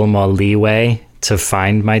me a little more leeway to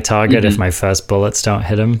find my target if my first bullets don't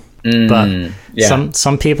hit him. But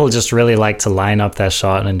some people just really like to line up their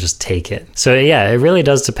shot and just take it. So yeah, it really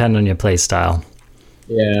does depend on your play style.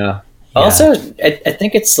 Yeah. Also, I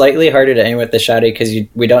think it's slightly harder to aim with the shotty because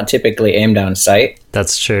we don't typically aim down sight.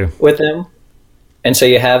 That's true. With them. And so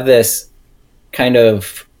you have this kind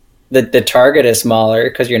of... The target is smaller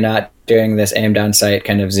because you're not doing this aim down sight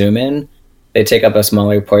kind of zoom in. They take up a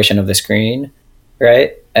smaller portion of the screen,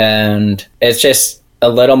 right? And it's just a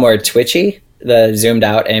little more twitchy, the zoomed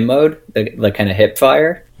out aim mode, the kind of hip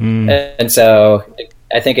fire. And so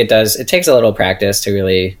I think it takes a little practice to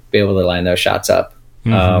really be able to line those shots up.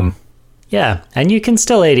 Yeah, and you can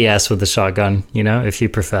still ADS with the shotgun, you know, if you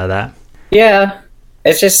prefer that. Yeah,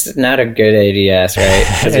 it's just not a good ADS, right?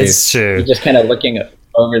 It's true. You're just kind of looking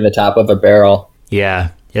over the top of a barrel. Yeah,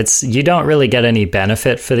 you don't really get any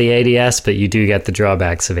benefit for the ADS, but you do get the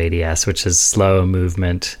drawbacks of ADS, which is slow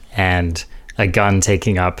movement and a gun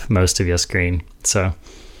taking up most of your screen. So,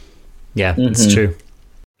 yeah, it's true.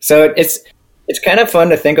 So it's kind of fun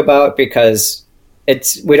to think about because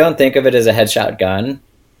we don't think of it as a headshot gun,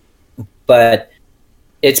 but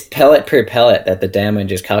it's pellet per pellet that the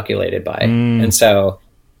damage is calculated by. And so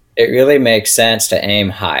it really makes sense to aim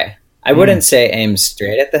high. I wouldn't say aim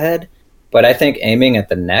straight at the head, but I think aiming at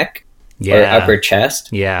the neck or upper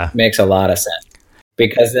chest makes a lot of sense.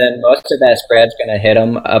 Because then most of that spread's going to hit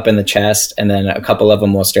them up in the chest, and then a couple of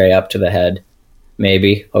them will stray up to the head.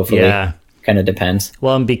 Maybe, hopefully. Yeah. Kind of depends.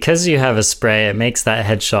 Well, and because you have a spray, it makes that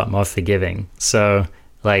headshot more forgiving. So,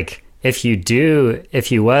 like, if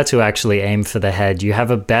you were to actually aim for the head, you have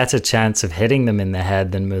a better chance of hitting them in the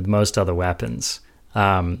head than with most other weapons.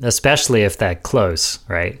 Especially if they're close,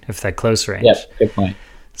 right? If they're close range. Yep, good point.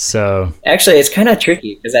 So actually, it's kind of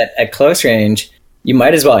tricky because at close range, you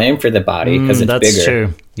might as well aim for the body because it's bigger. That's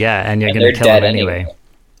true. Yeah, and you're going to kill it anyway.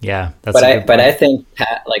 Yeah, that's. But I think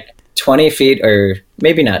like 20 feet, or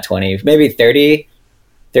maybe not 20, maybe 30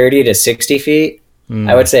 to 60 feet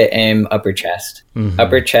I would say aim upper chest,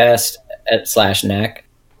 upper chest at / neck,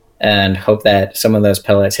 and hope that some of those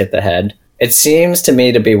pellets hit the head. It seems to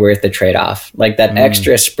me to be worth the trade-off. Like that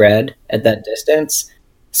extra spread at that distance,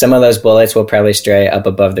 some of those bullets will probably stray up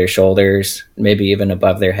above their shoulders, maybe even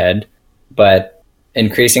above their head. But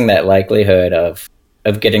increasing that likelihood of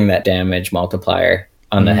getting that damage multiplier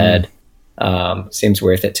on the head seems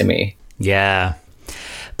worth it to me. Yeah.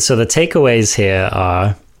 So the takeaways here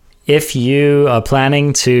are, if you are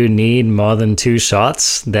planning to need more than 2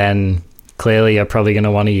 shots, then clearly you're probably going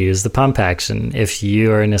to want to use the pump action. If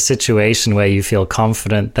you are in a situation where you feel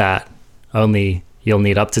confident that only you'll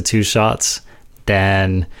need up to 2 shots,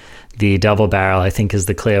 then the double barrel, I think, is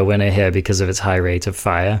the clear winner here because of its high rate of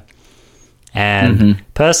fire. And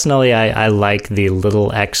personally, I like the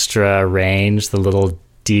little extra range, the little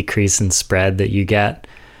decrease in spread that you get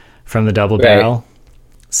from the double barrel.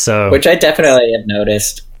 So, which I definitely have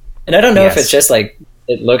noticed. And I don't know if it's just like,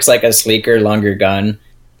 it looks like a sleeker, longer gun.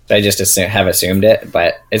 I just have assumed it,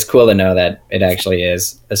 but it's cool to know that it actually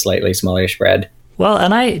is a slightly smaller spread. Well,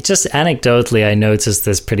 and I just anecdotally, I noticed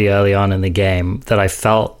this pretty early on in the game that I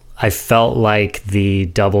felt like the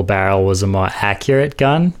double barrel was a more accurate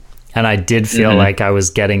gun, and I did feel like I was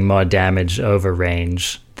getting more damage over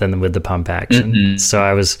range than with the pump action. So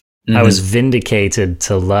I was vindicated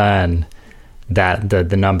to learn that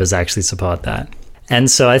the numbers actually support that. And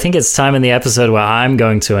so I think it's time in the episode where I'm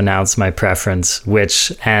going to announce my preference,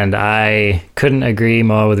 and I couldn't agree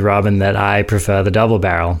more with Robin that I prefer the double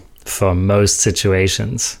barrel for most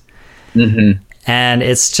situations. And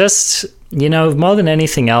it's just, more than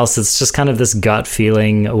anything else, it's just kind of this gut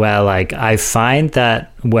feeling where, like, I find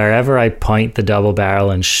that wherever I point the double barrel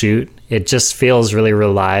and shoot, it just feels really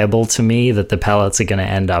reliable to me that the pellets are going to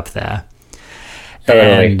end up there.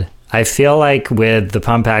 And I feel like with the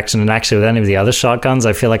pump action, and actually with any of the other shotguns,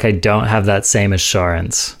 I feel like I don't have that same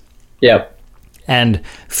assurance. Yep. And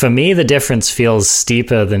for me, the difference feels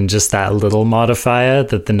steeper than just that little modifier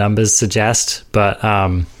that the numbers suggest. But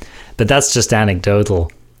that's just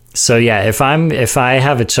anecdotal. So yeah, if I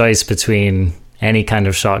have a choice between any kind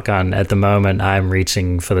of shotgun at the moment, I'm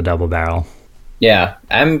reaching for the double barrel. Yeah,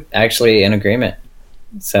 I'm actually in agreement.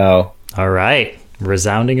 So. All right.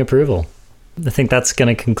 Resounding approval. I think that's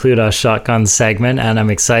going to conclude our shotgun segment, and I'm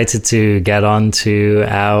excited to get on to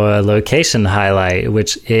our location highlight,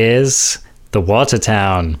 which is the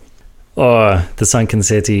Watertown, or the Sunken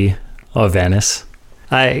City, or Venice.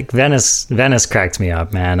 Venice cracked me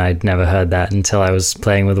up, man. I'd never heard that until I was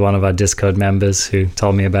playing with one of our Discord members who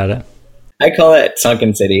told me about it. I call it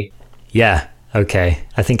Sunken City. Yeah, okay.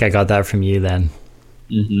 I think I got that from you then.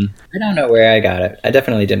 I don't know where I got it. I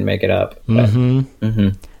definitely didn't make it up.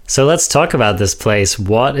 So let's talk about this place.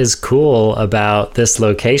 What is cool about this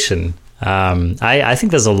location? I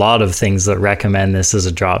think there's a lot of things that recommend this as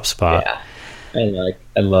a drop spot. Yeah,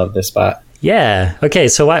 I love this spot. Yeah. Okay,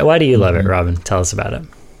 so why do you love it, Robin? Tell us about it.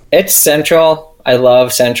 It's central. I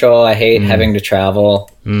love central. I hate having to travel.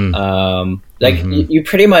 You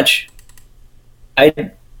pretty much,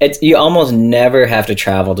 you almost never have to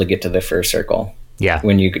travel to get to the first circle. Yeah.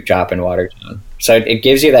 When you drop in Watertown, so it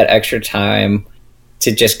gives you that extra time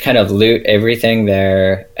to just kind of loot everything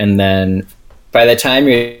there, and then by the time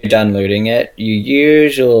you're done looting it, you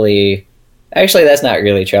usually... Actually, that's not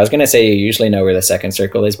really true. I was going to say you usually know where the second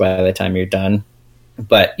circle is by the time you're done,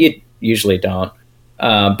 but you usually don't.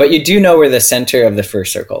 But you do know where the center of the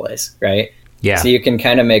first circle is, right? Yeah. So you can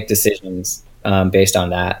kind of make decisions based on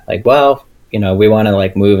that. Like, well, we want to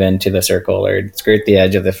like move into the circle or skirt the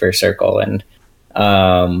edge of the first circle, and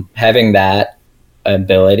having that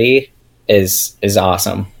ability is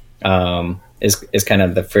awesome. Is kind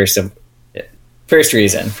of the first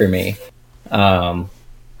reason for me. How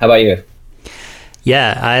about you?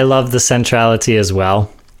 Yeah, I love the centrality as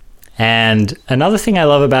well. And another thing I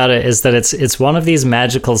love about it is that it's one of these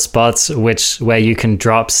magical spots where you can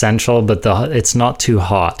drop central, but it's not too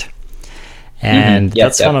hot. And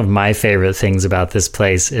that's one of my favorite things about this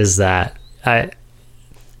place, is that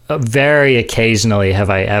very occasionally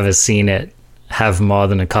have I ever seen it have more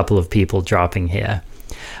than a couple of people dropping here.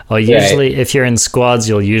 Or usually, if you're in squads,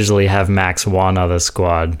 you'll usually have max one other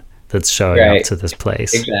squad that's showing up to this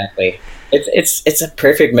place. Exactly. It's a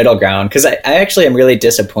perfect middle ground, because I actually am really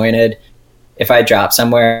disappointed if I drop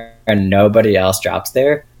somewhere and nobody else drops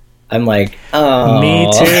there. I'm like, oh, me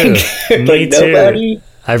too. Me too. Nobody?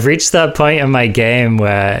 I've reached that point in my game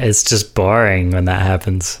where it's just boring when that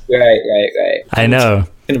happens. Right. I know. I'm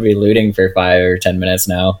going to be looting for 5 or 10 minutes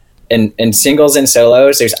now. In singles and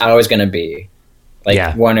solos, there's always going to be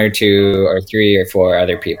like 1 or 2 or 3 or 4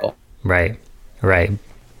 other people. Right.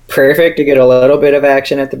 Perfect to get a little bit of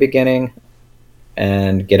action at the beginning.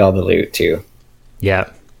 and get all the loot too.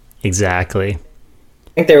 Yeah, exactly. I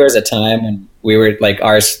think there was a time when we were like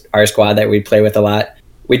our squad that we'd play with a lot.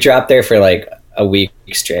 We dropped there for like a week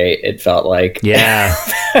straight. It felt like. Yeah,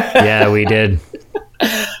 yeah, we did.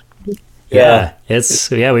 Yeah,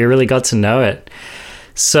 we really got to know it.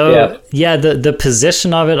 So the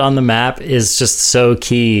position of it on the map is just so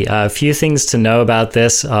key. A few things to know about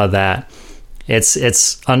this are that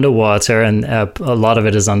it's underwater, and a lot of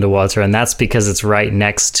it is underwater, and that's because it's right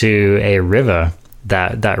next to a river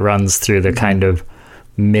that runs through the kind of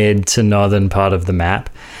mid to northern part of the map.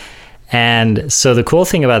 And so the cool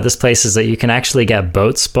thing about this place is that you can actually get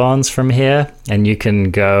boat spawns from here, and you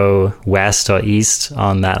can go west or east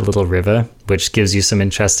on that little river, which gives you some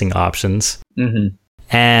interesting options. Mm-hmm.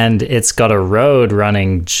 And it's got a road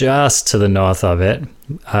running just to the north of it,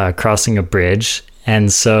 crossing a bridge.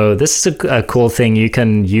 And so this is a cool thing. You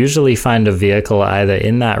can usually find a vehicle either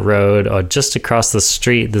in that road or just across the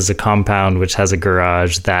street. There's a compound which has a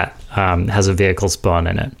garage that has a vehicle spawn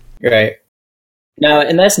in it. Right. No,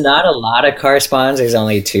 and that's not a lot of car spawns. There's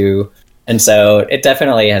only 2. And so it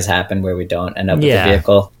definitely has happened where we don't end up with a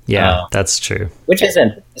vehicle. Yeah, that's true. Which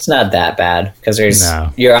it's not that bad because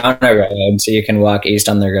you're on a road, so you can walk east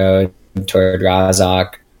on the road toward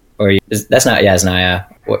Razak, or that's not Yasnaya,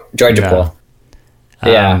 Georgia Pool.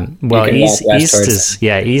 Yeah. Well, east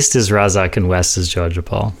is Razak and west is Georgia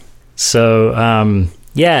Pool. So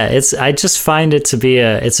I just find it to be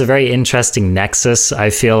it's a very interesting nexus. I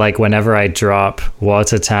feel like whenever I drop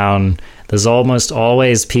Watertown, there's almost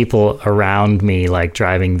always people around me, like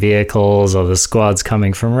driving vehicles, or the squads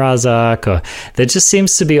coming from Razak, or there just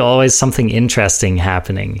seems to be always something interesting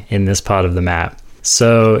happening in this part of the map.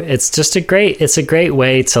 So it's a great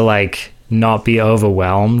way to like not be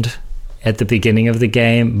overwhelmed at the beginning of the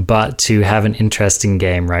game, but to have an interesting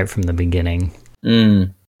game right from the beginning.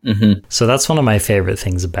 Mm-hmm. So that's one of my favorite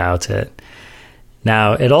things about it.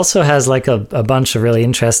 Now, it also has like a bunch of really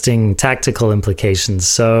interesting tactical implications.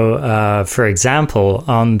 So, for example,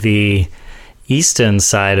 on the eastern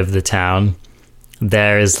side of the town,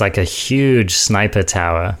 there is like a huge sniper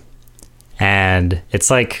tower. And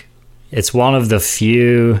it's one of the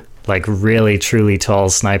few like really truly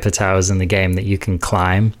tall sniper towers in the game that you can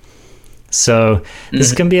climb. So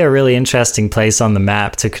this can be a really interesting place on the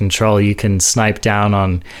map to control. You can snipe down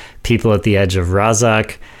on people at the edge of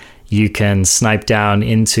Razak. You can snipe down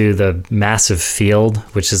into the massive field,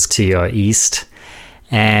 which is to your east.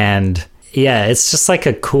 And yeah, it's just like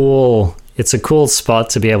a cool spot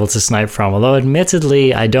to be able to snipe from. Although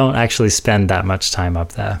admittedly, I don't actually spend that much time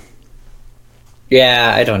up there.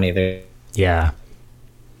 Yeah, I don't either. Yeah.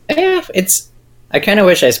 Yeah, I kind of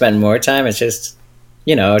wish I spent more time. It's just,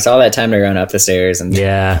 it's all that time to run up the stairs, and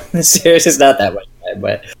the stairs is not that much time,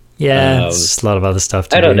 but it's a lot of other stuff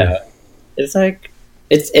to do. I don't know. It's like,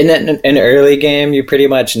 it's in an early game, you pretty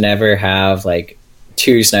much never have like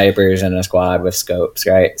 2 snipers in a squad with scopes,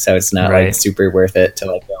 right? So it's not like super worth it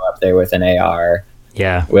to like go up there with an AR,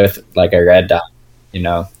 with like a red dot,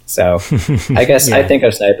 So I guess I think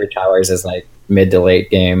of sniper towers as like mid to late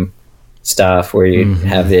game stuff where you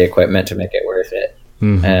have the equipment to make it worth it,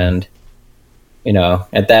 and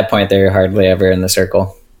at that point they're hardly ever in the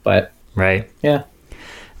circle. But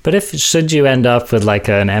but should you end up with like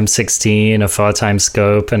an M16, a 4x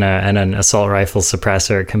scope, and an assault rifle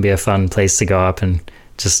suppressor, it can be a fun place to go up and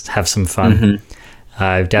just have some fun.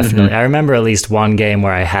 I remember at least one game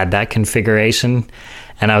where I had that configuration,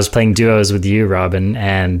 and I was playing duos with you, Robin,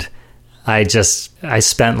 and I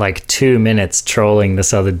spent like 2 minutes trolling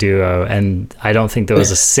this other duo, and I don't think there was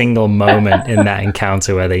a single moment in that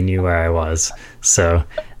encounter where they knew where I was. So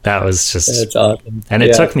that was just, that's awesome. And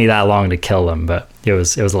it took me that long to kill them, but it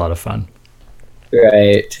was a lot of fun.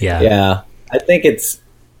 Right. Yeah. I think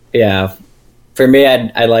for me,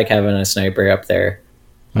 I like having a sniper up there.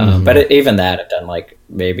 But even that I've done like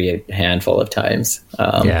maybe a handful of times.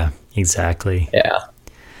 Yeah, exactly. Yeah.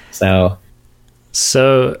 So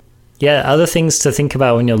yeah, other things to think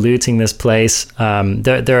about when you're looting this place.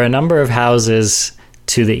 There are a number of houses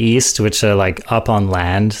to the east which are like up on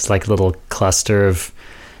land. It's like a little cluster of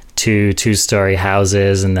two-story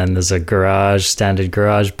houses, and then there's a standard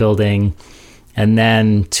garage building. And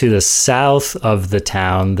then to the south of the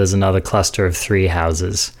town, there's another cluster of 3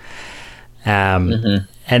 houses. And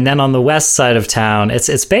then on the west side of town,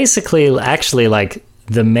 it's basically actually like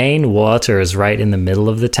the main water is right in the middle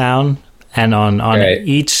of the town. And on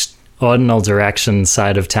each ordinal direction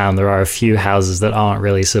side of town, there are a few houses that aren't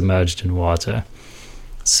really submerged in water.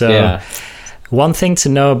 So one thing to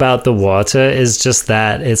know about the water is just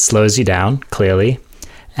that it slows you down, clearly.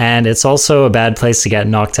 And it's also a bad place to get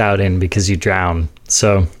knocked out in because you drown.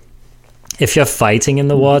 So if you're fighting in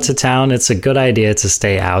the water town, it's a good idea to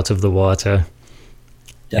stay out of the water.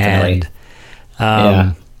 Definitely.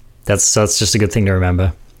 And that's just a good thing to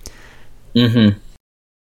remember. Mm-hmm.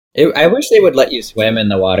 I wish they would let you swim in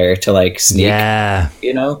the water to like sneak. Yeah,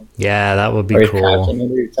 you know. Yeah, that would be or cool. Crouching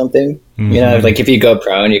or something. Mm-hmm. You know, like if you go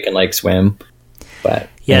prone, you can like swim. But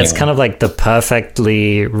yeah, anyway. It's kind of like the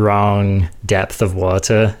perfectly wrong depth of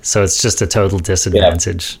water, so it's just a total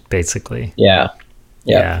disadvantage, basically. Yeah.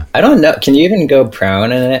 I don't know. Can you even go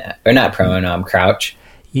prone in it, or not prone? Crouch.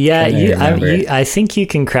 Yeah, I think you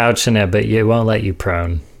can crouch in it, but it won't let you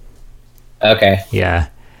prone. Okay. Yeah.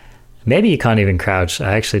 Maybe you can't even crouch.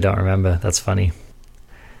 I actually don't remember. That's funny.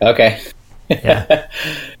 Okay. Yeah.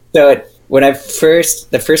 So when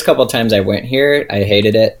the first couple of times I went here, I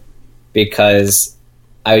hated it because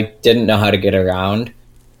I didn't know how to get around,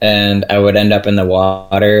 and I would end up in the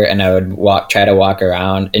water, and I would try to walk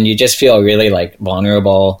around, and you just feel really like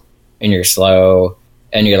vulnerable, and you're slow,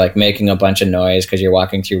 and you're like making a bunch of noise because you're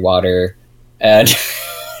walking through water, and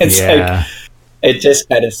it's like it just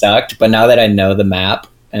kind of sucked. But now that I know the map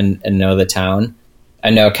and know the town, I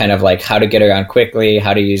know kind of like how to get around quickly,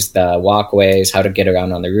 how to use the walkways, how to get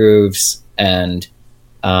around on the roofs, and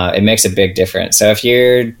it makes a big difference. So if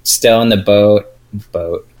you're still in the boat,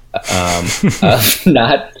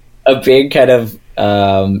 not a big kind of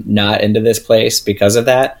not into this place because of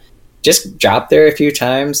that, just drop there a few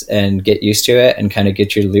times and get used to it and kind of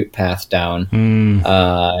get your loot path down. And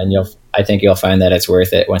I think you'll find that it's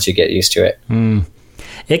worth it once you get used to it.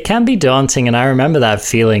 It can be daunting, and I remember that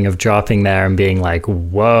feeling of dropping there and being like,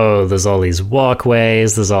 whoa, there's all these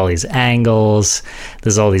walkways, there's all these angles,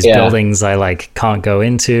 there's all these buildings I like can't go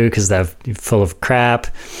into because they're full of crap.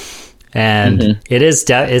 And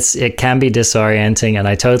it can be disorienting, and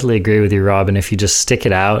I totally agree with you, Rob. And if you just stick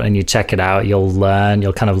it out and you check it out, you'll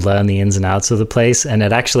kind of learn the ins and outs of the place, and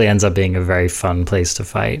it actually ends up being a very fun place to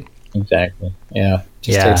fight. Exactly. Yeah.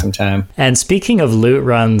 Take some time. And speaking of loot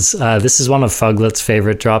runs, this is one of Fuglet's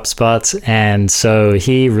favorite drop spots. And so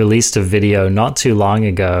he released a video not too long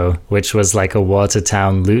ago, which was like a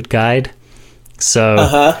Watertown loot guide.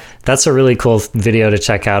 So that's a really cool video to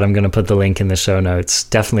check out. I'm going to put the link in the show notes.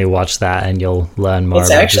 Definitely watch that and you'll learn more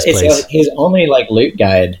about this place. It's his only like loot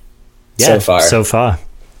guide so far.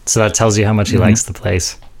 So that tells you how much he likes the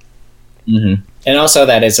place. Mm-hmm. And also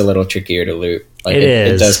that is a little trickier to loot. Like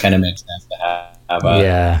it does kind of make sense to have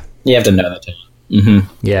you have to know the town.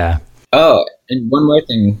 Mm-hmm. Yeah. Oh, and one more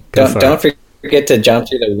thing. Don't forget to jump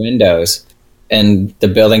through the windows and the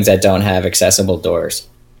buildings that don't have accessible doors.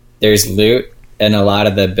 There's loot in a lot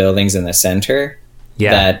of the buildings in the center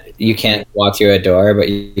that you can't walk through a door, but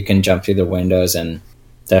you can jump through the windows, and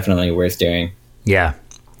definitely worth doing. Yeah.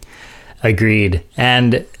 Agreed.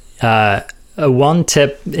 And one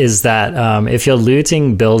tip is that if you're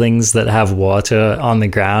looting buildings that have water on the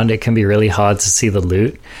ground, it can be really hard to see the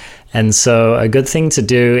loot. And so a good thing to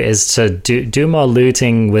do is to do more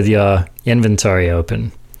looting with your inventory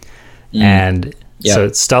open. And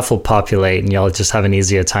so stuff will populate and you'll just have an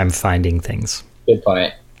easier time finding things. Good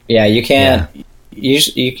point. Yeah, you can't...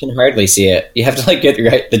 You can hardly see it. You have to like get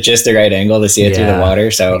the right angle to see it through the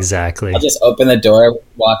water. So exactly. I'll just open the door,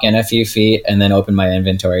 walk in a few feet, and then open my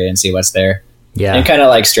inventory and see what's there. Yeah, and kind of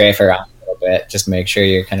like strafe around a little bit, just make sure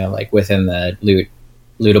you're kind of like within the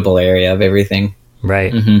lootable area of everything.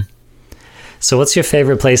 Right. Mm-hmm. So, what's your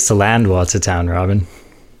favorite place to land Watertown, Robin?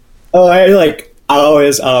 Oh, I like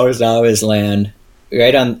always land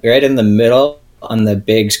right in the middle on the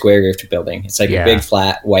big square roofed building. It's like a big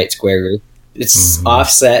flat white square roof. It's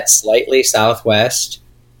offset slightly southwest,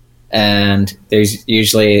 and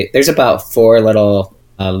there's about 4 little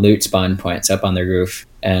loot spawn points up on the roof,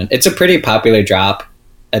 and it's a pretty popular drop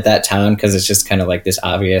at that town because it's just kind of like this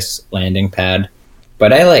obvious landing pad.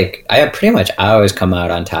 But I pretty much always come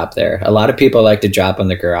out on top there. A lot of people like to drop on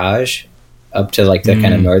the garage up to like the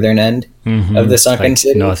kind of northern end of the sunken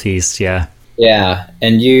city, northeast. Yeah,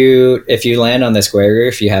 and if you land on the square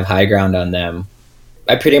roof, you have high ground on them.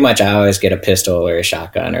 I pretty much always get a pistol or a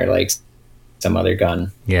shotgun or like some other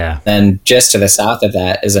gun. Yeah. Then just to the south of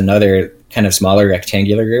that is another kind of smaller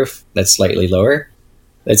rectangular roof that's slightly lower.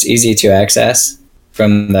 That's easy to access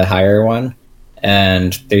from the higher one.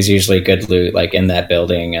 And there's usually good loot like in that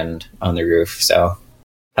building and on the roof. So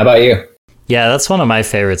how about you? Yeah, that's one of my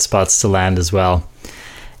favorite spots to land as well.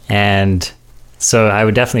 And so I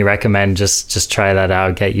would definitely recommend just try that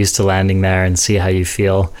out, get used to landing there and see how you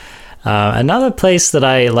feel. Another place that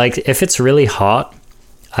I like, if it's really hot,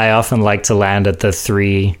 I often like to land at the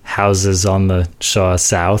 3 houses on the shore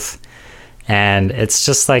south. And it's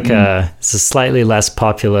just like it's a slightly less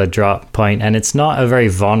popular drop point, and it's not a very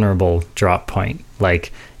vulnerable drop point.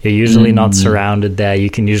 Like You're usually not surrounded there. You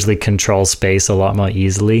can usually control space a lot more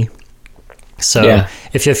easily. So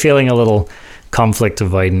if you're feeling a little conflict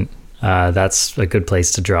avoidant, that's a good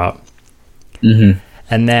place to drop. And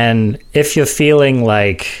then if you're feeling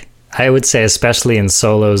like, I would say especially in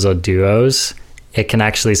solos or duos, it can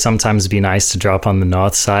actually sometimes be nice to drop on the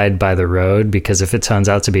north side by the road, because if it turns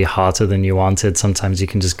out to be hotter than you wanted, sometimes you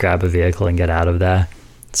can just grab a vehicle and get out of there.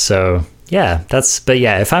 So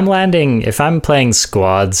if I'm playing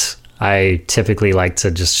squads, I typically like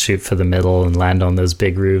to just shoot for the middle and land on those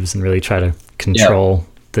big roofs and really try to control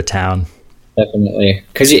the town. Definitely.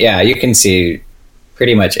 Because, you can see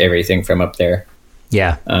pretty much everything from up there.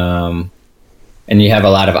 Yeah. And you have a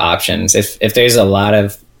lot of options. If there's a lot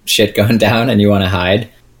of shit going down and you want to hide,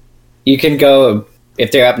 you can go,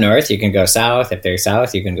 if they're up north, you can go south. If they're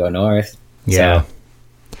south, you can go north. Yeah. So,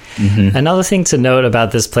 Another thing to note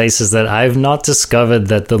about this place is that I've not discovered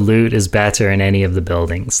that the loot is better in any of the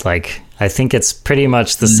buildings. Like, I think it's pretty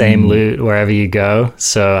much the same loot wherever you go,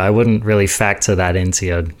 so I wouldn't really factor that into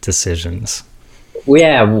your decisions.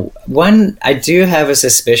 Yeah, I do have a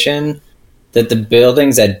suspicion that the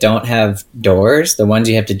buildings that don't have doors, the ones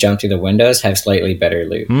you have to jump through the windows, have slightly better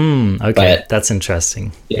loot. Okay, but, that's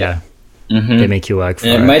interesting. Yeah. They make you work for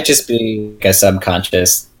it. It might just be like a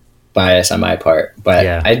subconscious bias on my part, but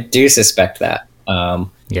I do suspect that.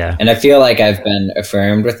 And I feel like I've been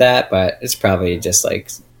affirmed with that, but it's probably just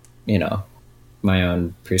like, my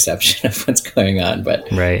own perception of what's going on. But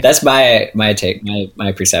that's my take,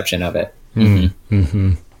 my perception of it.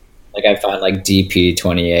 Like I found like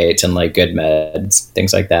DP-28 and like good meds,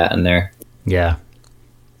 things like that in there. Yeah,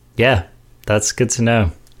 that's good to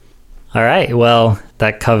know. All right, well,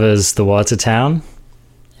 that covers the Watertown.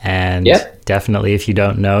 And definitely, if you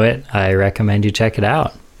don't know it, I recommend you check it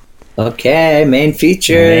out. Okay, main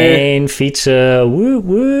feature. Woo,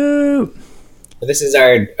 woo. This is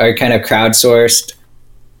our kind of crowdsourced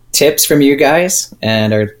tips from you guys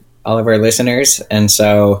and all of our listeners. And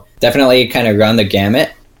so definitely kind of run the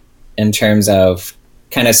gamut in terms of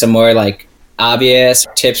kind of some more like obvious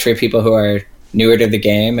tips for people who are newer to the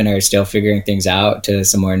game and are still figuring things out, to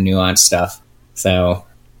some more nuanced stuff. So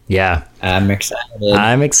yeah, I'm excited.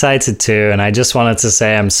 I'm excited too. And I just wanted to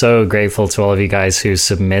say I'm so grateful to all of you guys who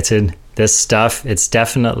submitted this stuff. It's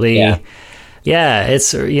definitely,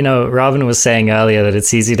 it's, Robin was saying earlier that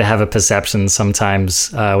it's easy to have a perception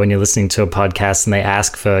sometimes when you're listening to a podcast and they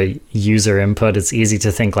ask for user input. It's easy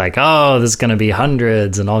to think like, oh, there's going to be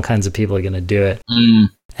hundreds and all kinds of people are going to do it.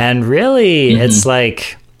 And really, it's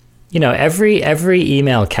like, every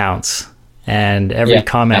email counts and every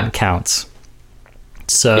comment counts.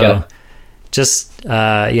 So just,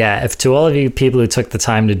 if to all of you people who took the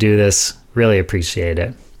time to do this, really appreciate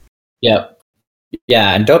it. Yep.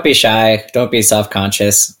 Yeah. And don't be shy. Don't be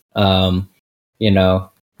self-conscious. We're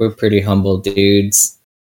pretty humble dudes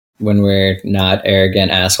when we're not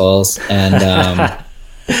arrogant assholes. And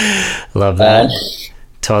love that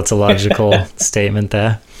tautological statement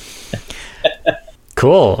there.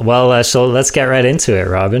 Cool. Well, so let's get right into it,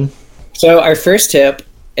 Robin. So our first tip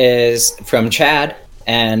is from Chad.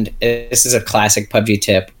 And this is a classic PUBG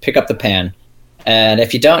tip. Pick up the pan. And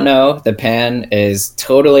if you don't know, the pan is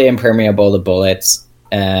totally impermeable to bullets.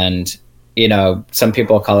 And, some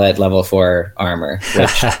people call it level 4 armor,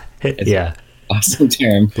 which is an awesome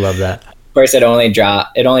term. Love that. Of course, it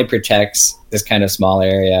only protects this kind of small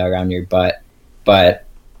area around your butt. But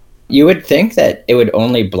you would think that it would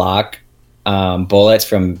only block bullets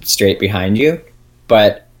from straight behind you.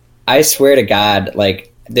 But I swear to God, like,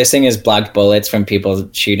 this thing has blocked bullets from people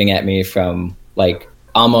shooting at me from like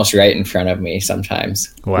almost right in front of me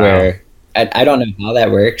sometimes. Wow. Where I don't know how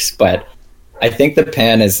that works, but I think the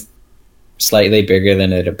pan is slightly bigger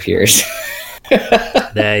than it appears.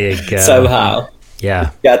 There you go. Somehow.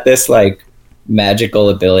 Yeah. Got this like magical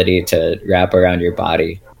ability to wrap around your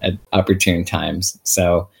body at opportune times.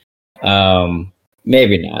 So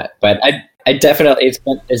maybe not, but I definitely,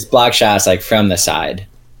 it's block shots like from the side.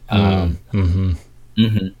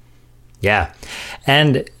 Yeah.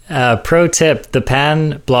 And pro tip, the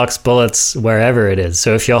pan blocks bullets wherever it is.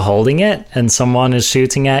 So if you're holding it and someone is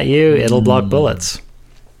shooting at you, it'll block bullets.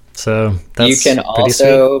 So that's you can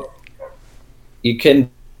also sweet. You can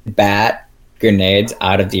bat grenades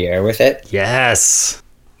out of the air with it. Yes.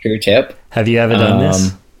 True tip. Have you ever done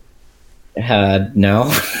this?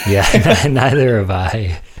 No. Yeah, neither have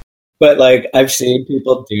I. But like I've seen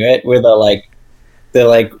people do it where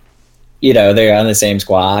they're on the same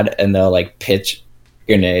squad and they'll like pitch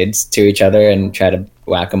grenades to each other and try to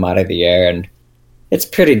whack them out of the air, and it's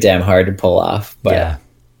pretty damn hard to pull off. But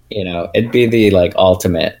it'd be the like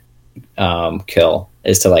ultimate kill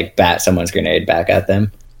is to like bat someone's grenade back at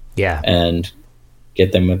them. Yeah. and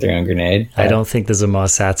get them with their own grenade. I don't think there's a more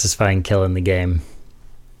satisfying kill in the game.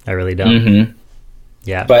 I really don't. Mm-hmm.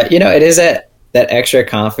 Yeah. But, it is that extra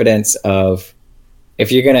confidence of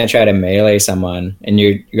if you're going to try to melee someone and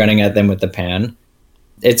you're running at them with the pan,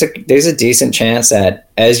 there's a decent chance that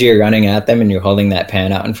as you're running at them and you're holding that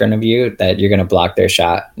pan out in front of you, that you're going to block their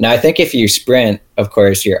shot. Now, I think if you sprint, of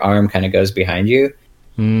course, your arm kind of goes behind you.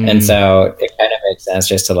 And so it kind of makes sense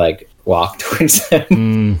just to like walk towards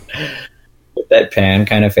them with that pan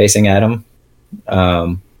kind of facing at them.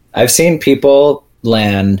 I've seen people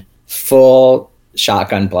land full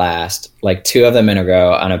shotgun blast, like 2 of them in a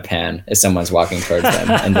row on a pan as someone's walking towards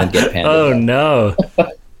them and then get panned. Oh, no.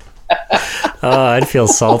 Oh, I'd feel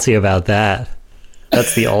salty about that.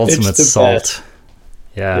 That's the ultimate salt. Best.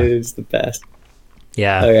 Yeah. It is the best.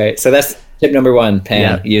 Yeah. All right. So that's tip number 1, pan.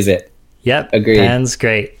 Yep. Use it. Yep. Agreed. Pan's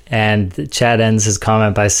great. And Chad ends his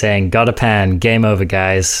comment by saying, got a pan, game over,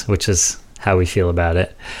 guys, which is how we feel about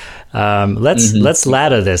it. Let's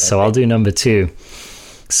ladder this. So I'll do number 2.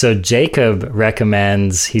 So Jacob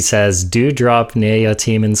recommends, he says, do drop near your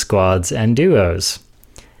team in squads and duos.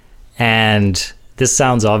 And this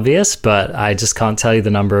sounds obvious, but I just can't tell you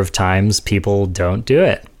the number of times people don't do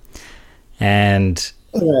it. And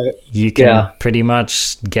you can pretty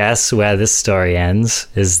much guess where this story ends,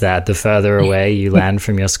 is that the further away you land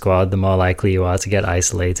from your squad, the more likely you are to get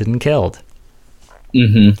isolated and killed.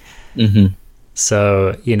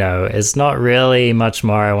 So, it's not really much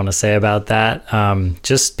more I want to say about that.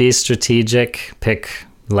 Just be strategic, pick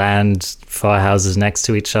land 4 houses next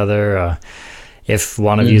to each other, or if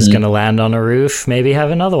one of you is going to land on a roof, maybe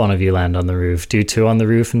have another one of you land on the roof. Do 2 on the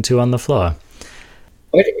roof and 2 on the floor.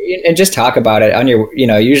 And just talk about it on your,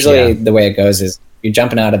 usually the way it goes is you're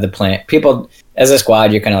jumping out of the plane. People, as a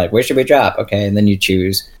squad, you're kind of like, where should we drop? Okay. And then you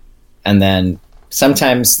choose. And then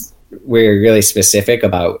sometimes we're really specific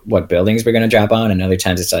about what buildings we're going to drop on. And other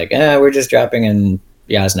times it's like, we're just dropping in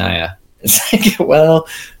Yasnaya. It's like, well,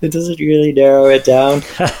 it doesn't really narrow it down.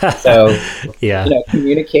 So,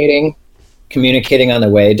 communicating on the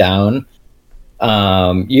way down.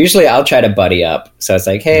 Usually I'll try to buddy up. So it's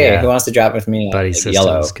like, hey, who wants to drop with me? Buddy system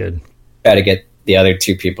yellow is good. Try to get the other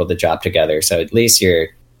 2 people to drop together. So at least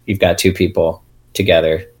you've got 2 people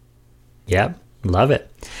together. Yep. Love it.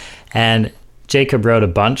 And Jacob wrote a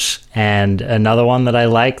bunch. And another one that I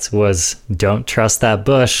liked was don't trust that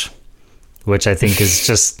bush, which I think is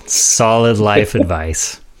just solid life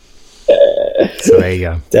advice. So there you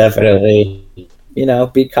go. Definitely.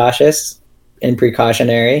 Be cautious and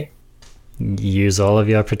precautionary. Use all of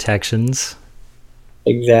your protections.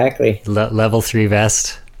 Exactly. Level 3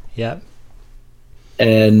 vest. Yep.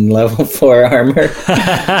 And level 4 armor.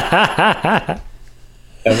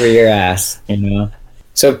 Cover your ass,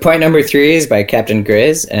 So point number 3 is by Captain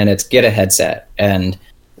Grizz, and it's get a headset. And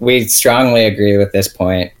we strongly agree with this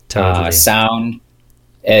point. Totally. Sound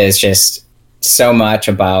is just so much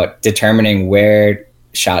about determining where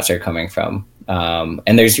shots are coming from.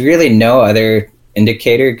 And there's really no other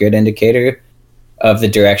good indicator of the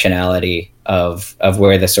directionality of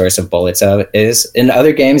where the source of bullets is. In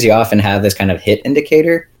other games, you often have this kind of hit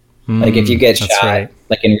indicator. Like if you get shot,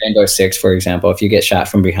 like in Rainbow Six, for example, if you get shot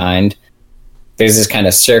from behind, there's this kind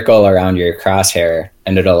of circle around your crosshair,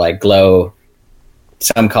 and it'll like glow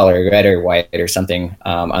some color, red or white or something,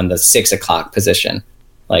 on the 6 o'clock position,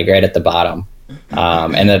 like right at the bottom.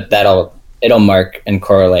 And it'll mark and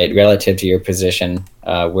correlate relative to your position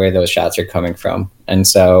where those shots are coming from. And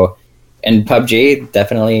so in PUBG,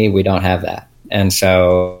 definitely we don't have that. And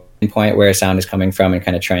so point where sound is coming from and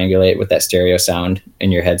kind of triangulate with that stereo sound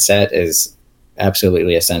in your headset is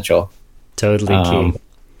absolutely essential. Totally key.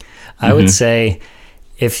 I would say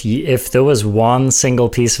if there was one single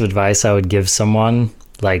piece of advice I would give someone,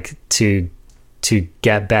 like to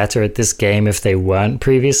get better at this game if they weren't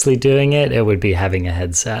previously doing it, it would be having a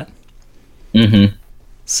headset.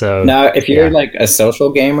 So now if you're like a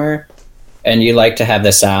social gamer and you like to have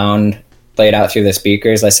the sound played out through the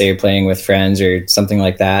speakers, let's say you're playing with friends or something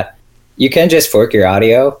like that, you can just fork your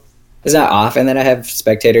audio. It's not often that I have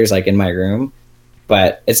spectators like in my room,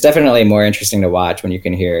 but it's definitely more interesting to watch when you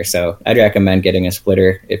can hear. So I'd recommend getting a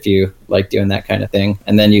splitter if you like doing that kind of thing,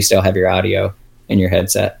 and then you still have your audio in your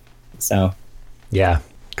headset. So yeah,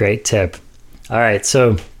 great tip. All right,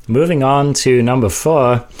 so moving on to number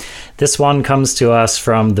 4. This one comes to us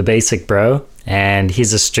from The Basic Bro, and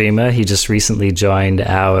he's a streamer. He just recently joined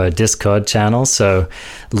our Discord channel, so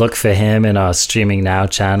look for him in our Streaming Now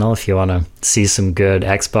channel if you want to see some good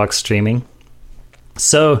Xbox streaming.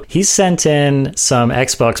 So he sent in some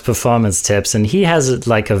Xbox performance tips, and he has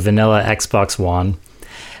like a vanilla Xbox One.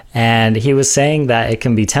 And he was saying that it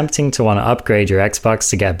can be tempting to want to upgrade your Xbox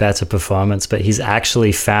to get better performance, but he's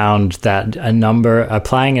actually found that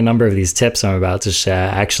applying a number of these tips I'm about to share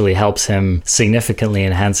actually helps him significantly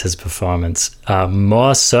enhance his performance,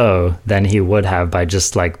 more so than he would have by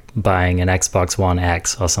just like buying an Xbox One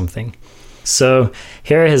X or something. So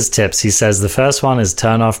here are his tips. He says the first one is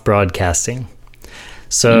turn off broadcasting.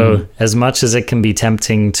 So as much as it can be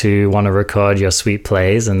tempting to want to record your sweet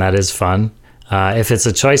plays, and that is fun, if it's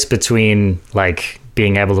a choice between like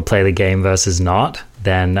being able to play the game versus not,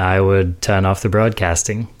 then I would turn off the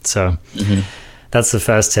broadcasting. So that's the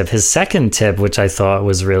first tip. His second tip, which I thought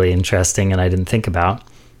was really interesting and I didn't think about,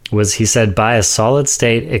 was he said buy a solid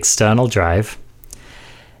state external drive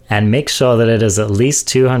and make sure that it is at least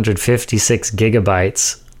 256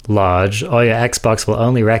 gigabytes large, or your Xbox will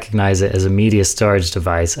only recognize it as a media storage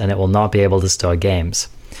device and it will not be able to store games.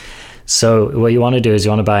 So what you want to do is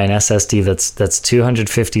you want to buy an SSD that's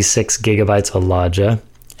 256 gigabytes or larger,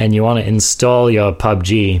 and you want to install your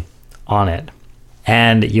PUBG on it.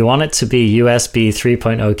 And you want it to be USB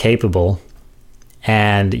 3.0 capable.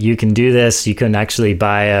 And you can do this. You can actually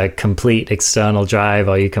buy a complete external drive,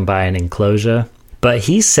 or you can buy an enclosure. But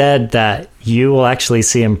he said that you will actually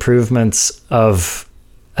see improvements of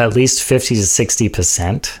at least 50 to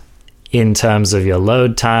 60% in terms of your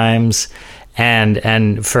load times.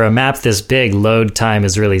 And for a map this big, load time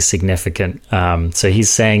is really significant. So he's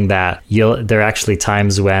saying that there are actually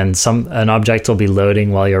times when an object will be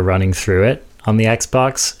loading while you're running through it on the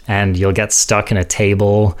Xbox, and you'll get stuck in a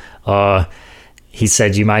table, or he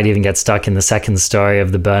said you might even get stuck in the second story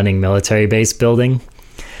of the burning military base building.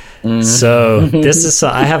 So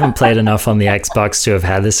I haven't played enough on the Xbox to have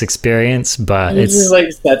had this experience, but this is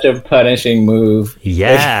like such a punishing move.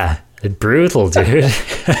 Yeah. Brutal, dude.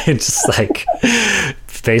 Just like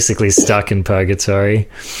basically stuck in purgatory.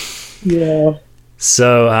 Yeah.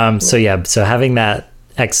 So having that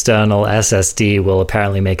external SSD will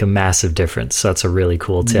apparently make a massive difference. So that's a really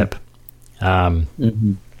cool tip. And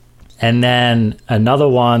then another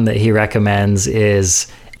one that he recommends is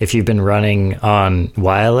if you've been running on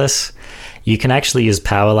wireless, you can actually use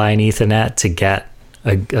Powerline Ethernet to get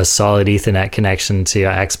a solid Ethernet connection to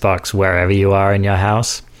your Xbox wherever you are in your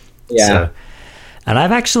house. Yeah. So, and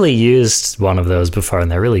I've actually used one of those before, and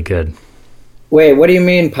they're really good. Wait, what do you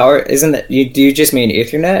mean power? Isn't that do you just mean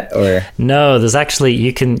Ethernet or? No, there's actually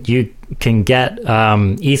you can get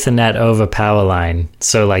Ethernet over Powerline.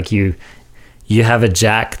 So like you have a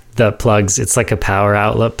jack that plugs. It's like a power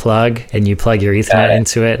outlet plug, and you plug your Ethernet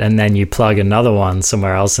into it, and then you plug another one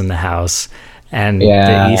somewhere else in the house, and the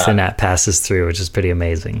Ethernet passes through, which is pretty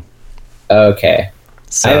amazing. Okay.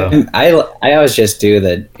 So I always just do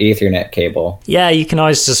the Ethernet cable. Yeah, you can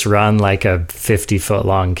always just run like a 50-foot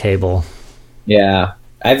long cable. Yeah,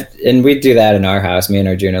 and we do that in our house. Me and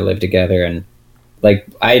Arjuna live together, and like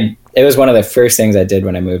it was one of the first things I did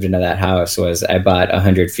when I moved into that house was I bought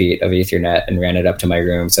 100 feet of Ethernet and ran it up to my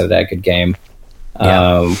room so that I could game.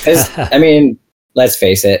 Because I mean, let's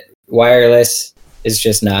face it, wireless is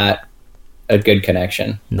just not a good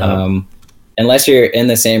connection. No. Unless you're in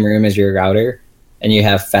the same room as your router and you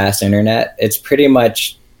have fast internet, it's pretty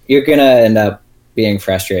much, you're going to end up being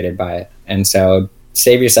frustrated by it. And so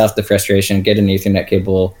save yourself the frustration, get an Ethernet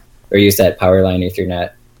cable or use that Powerline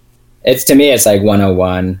Ethernet. To me, it's like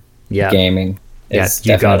 101 gaming. It's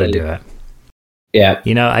you got to do it. Yeah.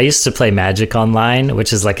 You know, I used to play Magic Online,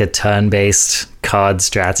 which is like a turn-based card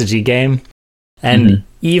strategy game. And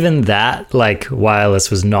even that, like,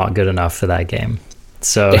 wireless was not good enough for that game.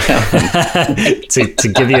 So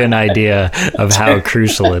to give you an idea of how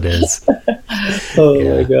crucial it is.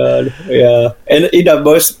 My God. Yeah. And, you know,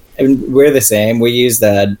 we're the same. We use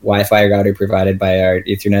the Wi-Fi router provided by our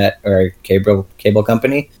Ethernet or cable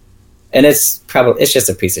company. And it's just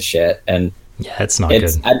a piece of shit. And yeah, it's not good.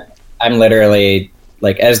 I'm literally,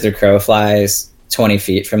 like, as the crow flies 20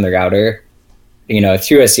 feet from the router, you know,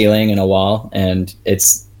 through a ceiling and a wall, and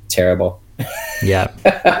it's terrible. Yeah.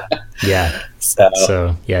 Yeah.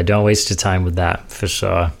 So yeah, don't waste your time with that for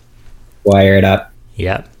sure. Wire it up.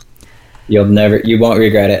 Yep. You won't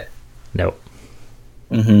regret it. Nope.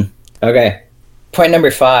 Okay. Point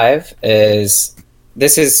number 5 is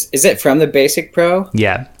it from the Basic Pro?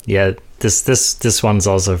 Yeah. This one's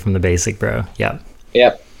also from the Basic Pro. Yep.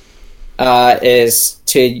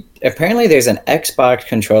 Apparently there's an Xbox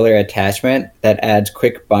controller attachment that adds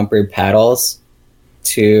quick bumper paddles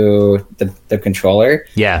to the controller.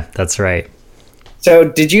 Yeah, that's right. So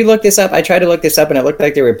did you look this up? I tried to look this up and it looked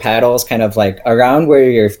like there were paddles kind of like around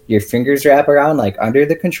where your fingers wrap around, like under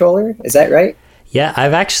the controller. Is that right? Yeah,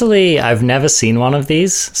 I've never seen one of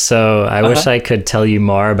these, so I wish I could tell you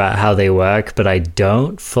more about how they work, but I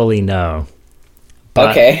don't fully know.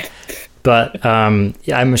 But, Okay. But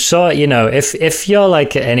I'm sure, if you're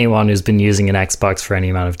like anyone who's been using an Xbox for any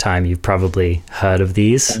amount of time, you've probably heard of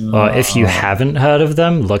these. Or if you haven't heard of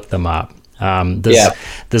them, look them up.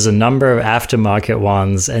 There's a number of aftermarket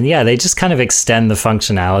ones, and yeah, they just kind of extend the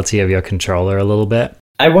functionality of your controller a little bit.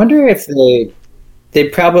 I wonder if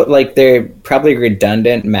they're probably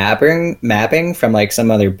redundant mapping from like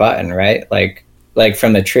some other button, right? Like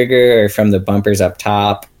from the trigger or from the bumpers up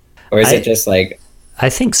top, or is it just like? I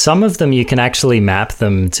think some of them you can actually map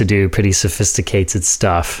them to do pretty sophisticated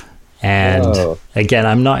stuff. And again,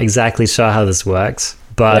 I'm not exactly sure how this works,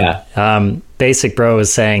 but Basic Bro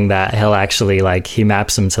was saying that he'll actually he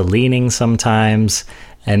maps them to leaning sometimes.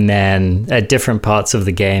 And then at different parts of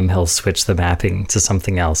the game, he'll switch the mapping to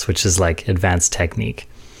something else, which is like advanced technique.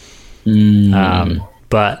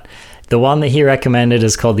 But the one that he recommended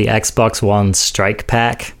is called the Xbox One Strike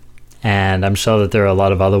Pack. And I'm sure that there are a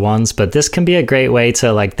lot of other ones, but this can be a great way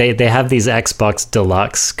to they have these Xbox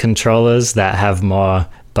Deluxe controllers that have more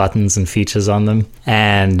buttons and features on them.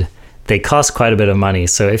 And they cost quite a bit of money.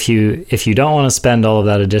 So if you don't want to spend all of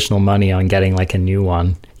that additional money on getting like a new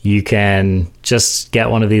one, you can just get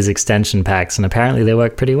one of these extension packs, and apparently they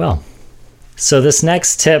work pretty well. So this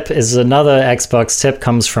next tip is another Xbox tip,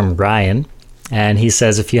 comes from Ryan, and he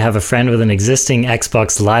says if you have a friend with an existing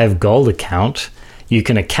Xbox Live Gold account, you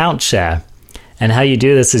can account share. And how you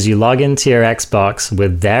do this is you log into your Xbox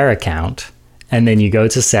with their account, and then you go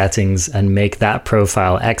to settings and make that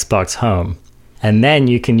profile Xbox Home. And then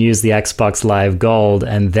you can use the Xbox Live Gold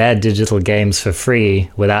and their digital games for free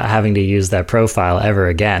without having to use their profile ever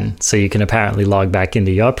again. So you can apparently log back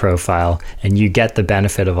into your profile and you get the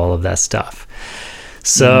benefit of all of their stuff.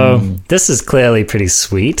 So this is clearly pretty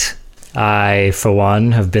sweet. I, for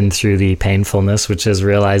one, have been through the painfulness, which is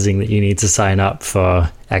realizing that you need to sign up for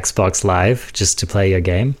Xbox Live just to play your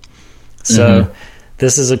game. So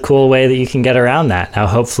this is a cool way that you can get around that. Now,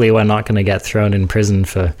 hopefully we're not going to get thrown in prison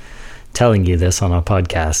for telling you this on our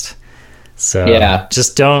podcast. So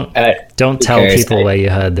just don't tell people where you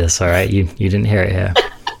heard this, all right? You didn't hear it here.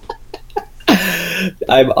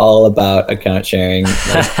 I'm all about account sharing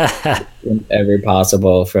whenever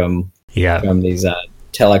possible from these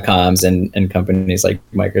telecoms and companies like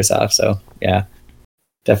Microsoft. So yeah,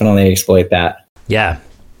 definitely exploit that. Yeah.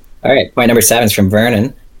 All right, point number 7 is from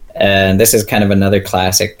Vernon, and this is kind of another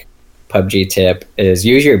classic PUBG tip, is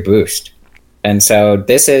use your boost. And so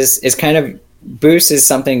this is kind of, boost is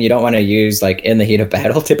something you don't want to use like in the heat of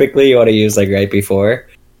battle. Typically you want to use like right before.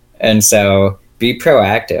 And so be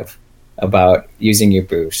proactive about using your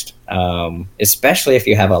boost, especially if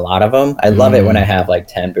you have a lot of them. I love it when I have like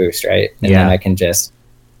 10 boost, right? And then I can just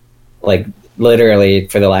like literally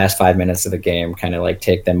for the last 5 minutes of the game kind of like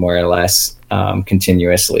take them more or less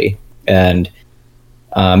continuously. And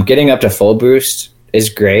getting up to full boost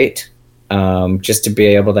is great. Just to be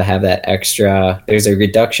able to have that extra, there's a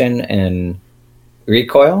reduction in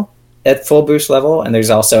recoil at full boost level, and there's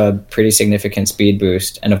also a pretty significant speed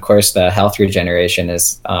boost, and of course the health regeneration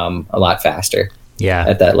is a lot faster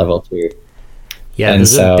at that level too. And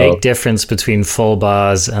there's a big difference between full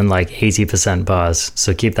bars and like 80% bars,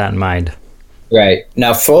 so keep that in mind. Right,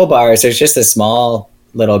 now full bars, there's just a small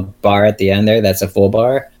little bar at the end there that's a full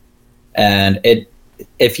bar, and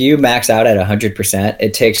if you max out at 100%,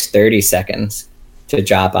 it takes 30 seconds to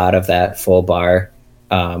drop out of that full bar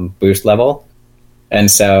boost level. And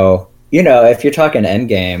so, if you're talking end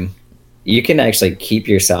game, you can actually keep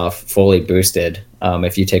yourself fully boosted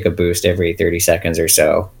if you take a boost every 30 seconds or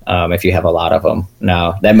so, if you have a lot of them.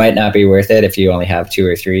 Now, that might not be worth it if you only have 2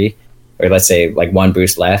 or 3, or let's say like 1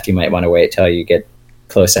 boost left. You might want to wait till you get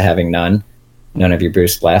close to having none of your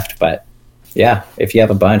boost left. But yeah, if you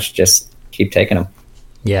have a bunch, just keep taking them.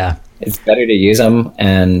 Yeah. It's better to use them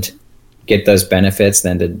and get those benefits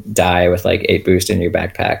than to die with like 8 boost in your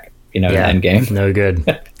backpack, end game. No good.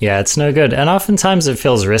 Yeah, it's no good. And oftentimes it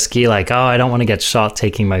feels risky, like, I don't want to get shot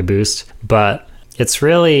taking my boost. But it's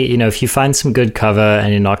really, if you find some good cover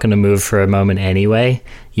and you're not going to move for a moment anyway,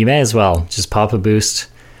 you may as well just pop a boost,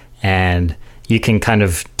 and you can kind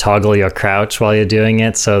of toggle your crouch while you're doing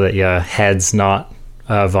it so that your head's not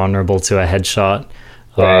vulnerable to a headshot.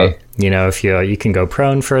 Right. Or, if you can go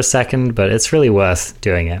prone for a second, but it's really worth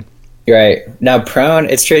doing it. Right. Now, prone,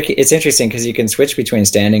 it's tricky. It's interesting because you can switch between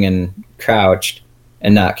standing and crouched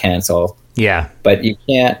and not cancel. Yeah. But you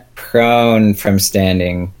can't prone from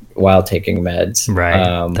standing while taking meds.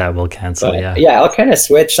 Right. That will cancel, yeah. Yeah, I'll kind of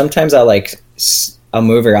switch. Sometimes I'll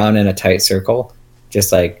move around in a tight circle,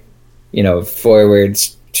 just like, forward,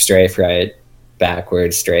 strafe, right,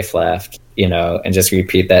 backwards, strafe left, and just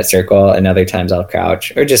repeat that circle. And other times I'll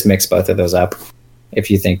crouch or just mix both of those up if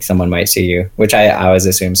you think someone might see you, which I always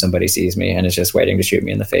assume somebody sees me and is just waiting to shoot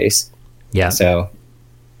me in the face. Yeah. So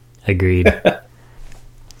agreed.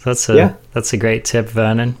 That's a great tip,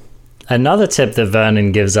 Vernon. Another tip that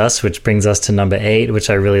Vernon gives us, which brings us to number 8, which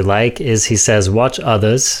I really like, is he says, watch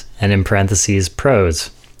others, and in parentheses, pros.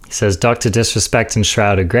 He says, Dr. Disrespect and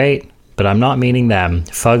Shroud are great, but I'm not meaning them.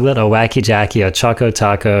 Fuglet or Wacky Jackie or Choco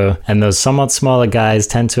Taco and those somewhat smaller guys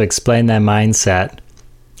tend to explain their mindset,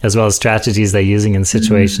 as well as strategies they're using in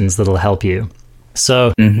situations that'll help you.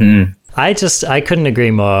 So I couldn't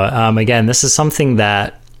agree more. Again, this is something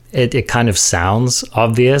that it kind of sounds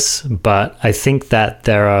obvious, but I think that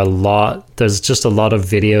there's just a lot of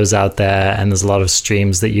videos out there, and there's a lot of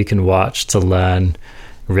streams that you can watch to learn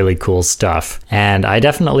really cool stuff. And I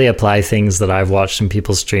definitely apply things that I've watched in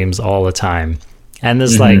people's streams all the time. And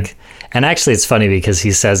there's and actually it's funny because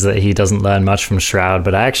he says that he doesn't learn much from Shroud,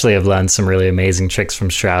 but I actually have learned some really amazing tricks from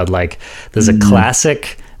Shroud. Like there's a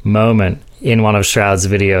classic moment in one of Shroud's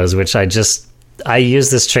videos, which I use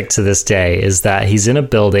this trick to this day, is that he's in a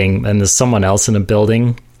building and there's someone else in a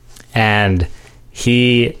building, and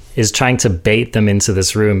he is trying to bait them into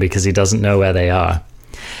this room because he doesn't know where they are.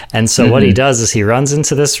 And so what he does is he runs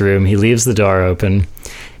into this room, he leaves the door open,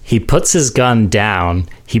 he puts his gun down,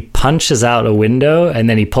 he punches out a window, and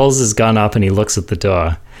then he pulls his gun up and he looks at the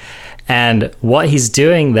door. And what he's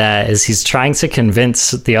doing there is he's trying to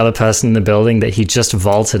convince the other person in the building that he just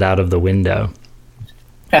vaulted out of the window.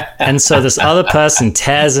 And so this other person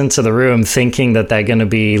tears into the room thinking that they're going to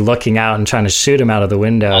be looking out and trying to shoot him out of the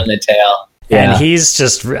window. On the tail. Yeah. And he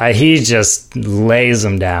just lays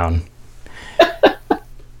him down.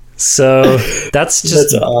 So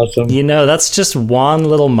that's awesome. That's just one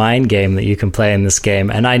little mind game that you can play in this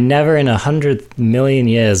game. And I never in 100 million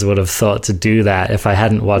years would have thought to do that if I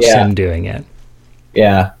hadn't watched him doing it.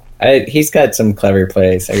 Yeah. He's got some clever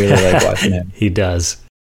plays. I really like watching him. He does.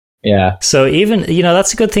 Yeah. So even,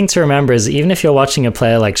 that's a good thing to remember, is even if you're watching a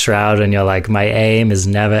player like Shroud and you're like, my aim is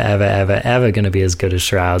never, ever, ever, ever going to be as good as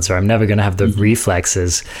Shroud's, or I'm never going to have the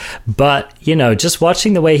reflexes. But, just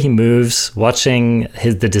watching the way he moves, watching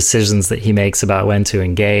the decisions that he makes about when to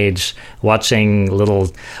engage, watching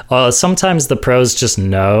sometimes the pros just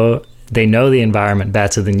know. They know the environment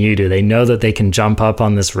better than you do. They know that they can jump up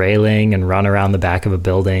on this railing and run around the back of a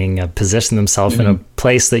building, position themselves in a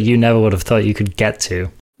place that you never would have thought you could get to.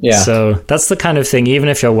 Yeah. So that's the kind of thing, even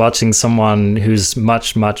if you're watching someone who's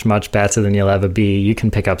much, much, much better than you'll ever be, you can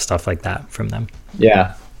pick up stuff like that from them.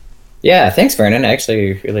 Yeah. Yeah. Thanks, Vernon. I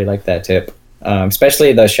actually really like that tip.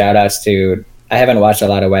 Especially those shout outs to, I haven't watched a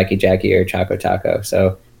lot of Wacky Jackie or Choco Taco,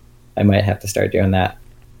 so I might have to start doing that.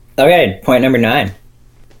 Okay. Point number 9.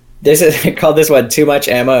 I called this one too much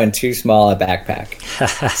ammo and too small a backpack.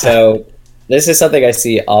 So this is something I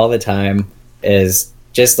see all the time, is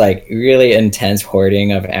just like really intense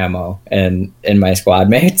hoarding of ammo and in my squad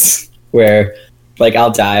mates, where like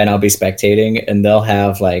I'll die and I'll be spectating and they'll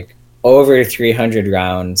have like over 300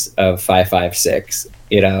 rounds of 5.56,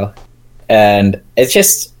 and it's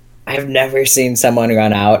just, I've never seen someone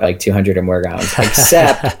run out like 200 or more rounds,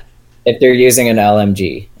 except if they're using an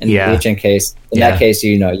LMG. In that case,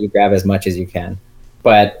 you grab as much as you can.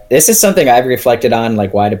 But this is something I've reflected on,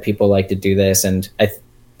 like, why do people like to do this? And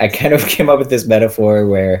I kind of came up with this metaphor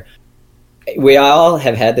where we all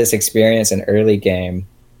have had this experience in early game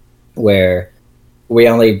where we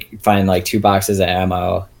only find like 2 boxes of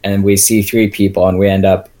ammo and we see 3 people and we end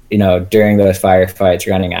up, during those firefights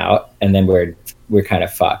running out, and then we're kind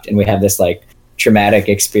of fucked. And we have this like traumatic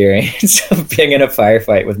experience of being in a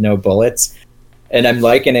firefight with no bullets. And I'm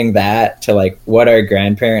likening that to like what our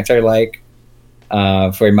grandparents are like,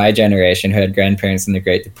 for my generation who had grandparents in the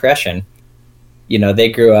Great Depression.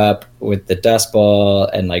 They grew up with the Dust Bowl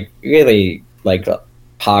and like really like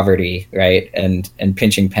poverty, right? And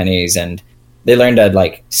pinching pennies, and they learned to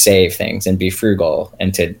like save things and be frugal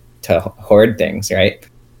and to hoard things, right?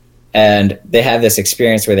 And they have this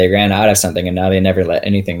experience where they ran out of something and now they never let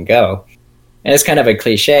anything go. And it's kind of a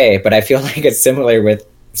cliche, but I feel like it's similar with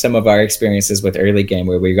some of our experiences with early game,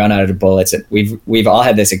 where we run out of bullets. And we've all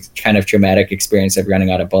had this kind of traumatic experience of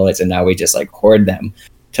running out of bullets, and now we just like hoard them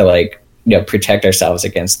to like, protect ourselves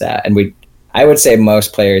against that. And I would say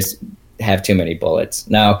most players have too many bullets.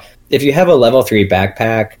 Now, if you have a level 3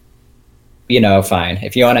 backpack, fine.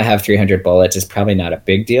 If you want to have 300 bullets, it's probably not a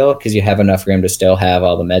big deal because you have enough room to still have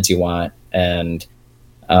all the meds you want and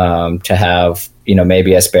to have,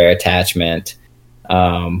 maybe a spare attachment.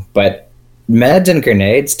 But meds and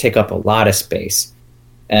grenades take up a lot of space.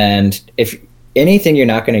 And if anything you're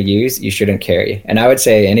not going to use, you shouldn't carry. And I would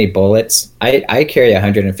say any bullets. I carry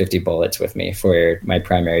 150 bullets with me for my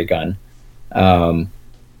primary gun.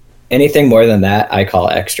 Anything more than that, I call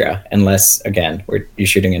extra, unless, again, you're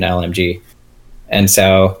shooting an LMG. And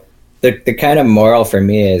so the kind of moral for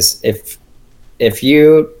me is if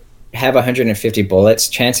you have 150 bullets,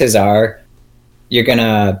 chances are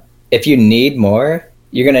if you need more,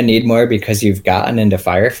 you're going to need more because you've gotten into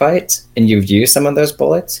firefights and you've used some of those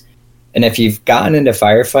bullets. And if you've gotten into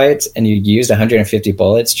firefights and you used 150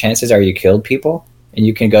 bullets, chances are you killed people and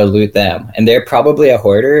you can go loot them. And they're probably a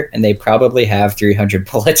hoarder and they probably have 300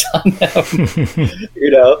 bullets on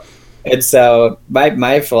them, And so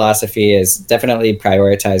my philosophy is definitely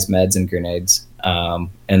prioritize meds and grenades.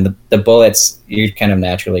 And the bullets, you're kind of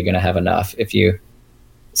naturally going to have enough if you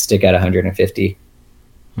stick at 150.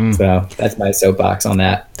 So that's my soapbox on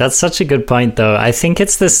that. That's such a good point, though. I think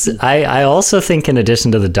it's this. I also think, in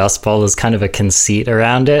addition to the Dust Bowl, there's kind of a conceit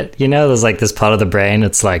around it. There's like this part of the brain.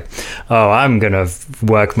 It's like, oh, I'm gonna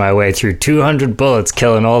work my way through 200 bullets,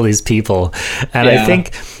 killing all these people. And I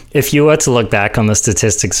think if you were to look back on the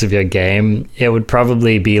statistics of your game, it would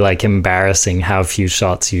probably be like embarrassing how few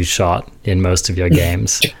shots you shot in most of your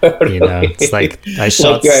games. Totally. It's like I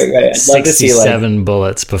shot 67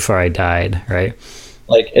 bullets before I died. Right.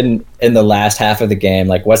 Like in the last half of the game,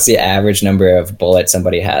 like what's the average number of bullets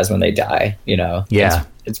somebody has when they die? Yeah,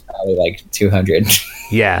 it's probably like 200.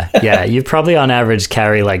 yeah. You probably on average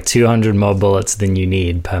carry like 200 more bullets than you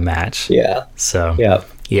need per match. Yeah. So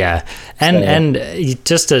yeah. And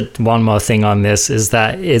just one more thing on this is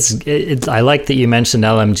that I like that you mentioned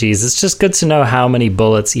LMGs. It's just good to know how many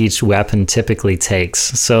bullets each weapon typically takes.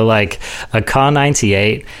 So like a Kar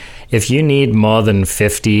 98, if you need more than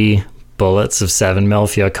 50 bullets of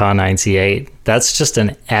 7mm for your Kar 98, that's just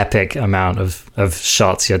an epic amount of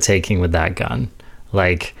shots you're taking with that gun.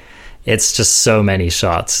 Like, it's just so many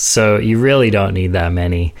shots. So you really don't need that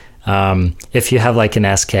many. If you have like an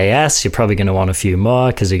SKS, you're probably going to want a few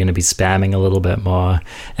more because you're going to be spamming a little bit more.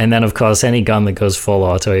 And then, of course, any gun that goes full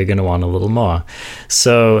auto, you're going to want a little more.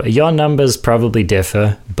 So your numbers probably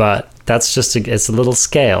differ, but that's just it's a little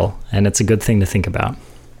scale, and it's a good thing to think about.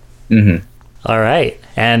 Mm-hmm. All right.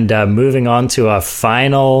 And moving on to our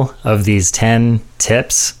final of these 10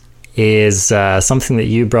 tips is something that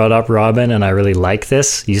you brought up, Robin, and I really like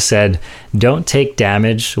this. You said, don't take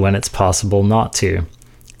damage when it's possible not to.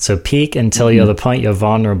 So peek until you're the point you're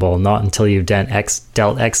vulnerable, not until you've dealt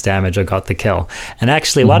X damage or got the kill. And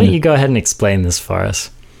actually, why don't you go ahead and explain this for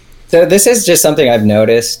us? So this is just something I've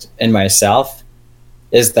noticed in myself,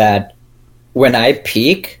 is that when I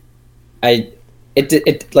peek,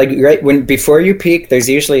 before you peek, there's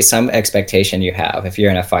usually some expectation you have if you're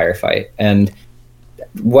in a firefight, and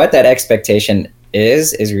what that expectation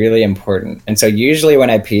is really important. And so usually when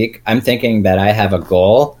I peek, I'm thinking that I have a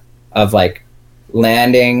goal of like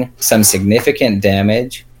landing some significant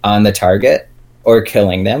damage on the target or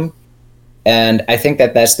killing them. And I think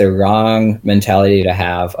that that's the wrong mentality to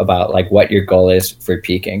have about like what your goal is for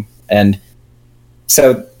peeking. And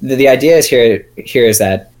so the idea is here is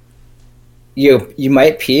that you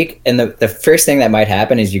might peek, and the first thing that might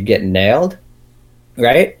happen is you get nailed,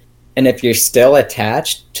 right? And if you're still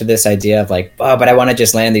attached to this idea of like, oh, but I want to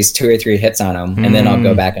just land these 2 or 3 hits on them, and then I'll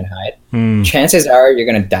go back and hide, chances are you're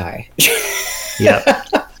going to die. Yeah,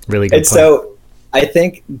 really good point. So I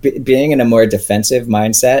think being in a more defensive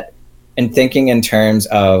mindset and thinking in terms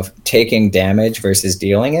of taking damage versus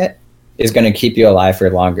dealing it is going to keep you alive for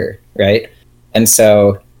longer, right? And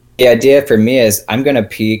so the idea for me is I'm going to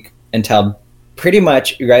peek until pretty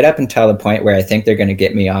much right up until the point where I think they're going to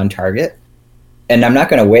get me on target. And I'm not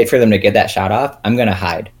going to wait for them to get that shot off. I'm going to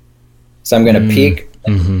hide. So I'm going to peek,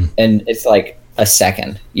 and it's like a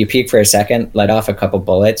second. You peek for a second, let off a couple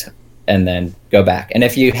bullets, and then go back. And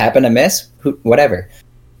if you happen to miss, whatever,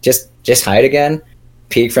 just hide again,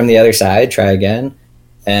 peek from the other side, try again,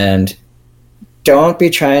 and don't be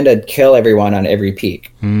trying to kill everyone on every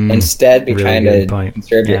peek. Instead, be trying to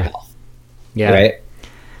conserve your health. Yeah. Right?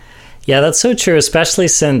 Yeah, that's so true, especially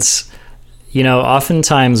since,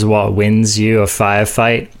 oftentimes what wins you a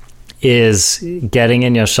firefight is getting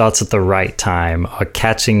in your shots at the right time or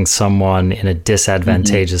catching someone in a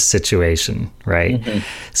disadvantageous situation, right?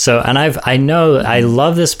 So, and I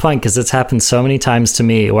love this point because it's happened so many times to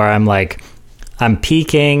me where I'm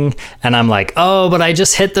peeking and I'm like, oh, but I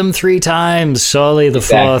just hit them 3 times. Surely the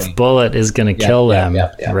fourth bullet is going to kill them,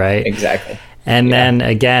 right? Exactly. And then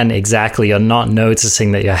again, exactly, you're not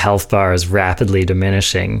noticing that your health bar is rapidly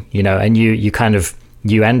diminishing, and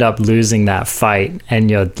you end up losing that fight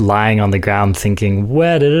and you're lying on the ground thinking,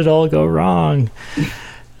 where did it all go wrong?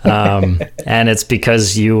 And it's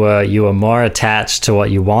because you were more attached to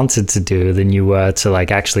what you wanted to do than you were to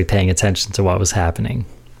like actually paying attention to what was happening.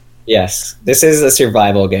 Yes, this is a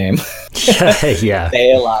survival game. Yeah.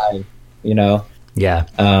 Stay alive, you know? Yeah.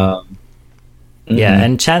 Mm-hmm.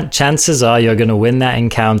 And chances are you're going to win that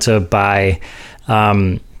encounter by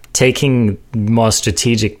taking more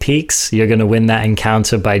strategic peeks. You're going to win that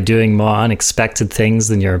encounter by doing more unexpected things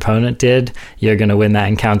than your opponent did. You're going to win that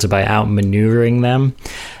encounter by outmaneuvering them.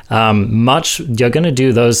 You're going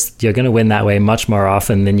to win that way much more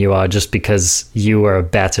often than you are just because you were a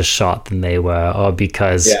better shot than they were, or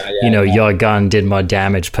because your gun did more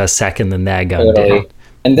damage per second than their gun did.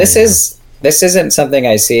 And this isn't something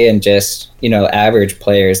I see in just, average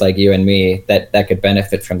players like you and me that could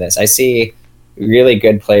benefit from this. I see really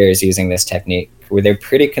good players using this technique where they're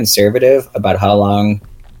pretty conservative about how long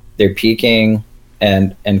they're peeking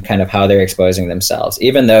and kind of how they're exposing themselves,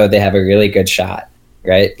 even though they have a really good shot,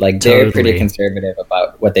 right? Like they're pretty conservative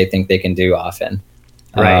about what they think they can do often.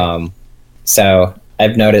 Right. So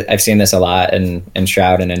I've seen this a lot in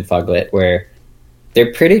Shroud and in Fuglet, where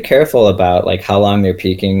they're pretty careful about like how long they're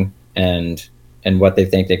peeking and what they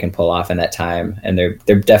think they can pull off in that time. And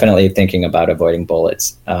they're definitely thinking about avoiding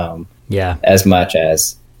bullets. As much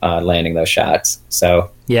as landing those shots.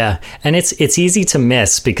 So yeah, and it's easy to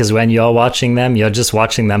miss because when you're watching them, you're just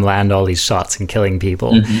watching them land all these shots and killing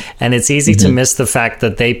people. And it's easy to miss the fact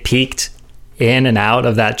that they peeked in and out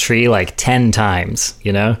of that tree like 10 times,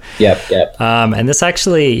 Yep. And this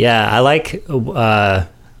actually, I like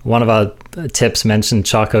one of our tips mentioned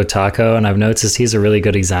Choco Taco, and I've noticed he's a really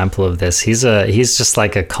good example of this. He's just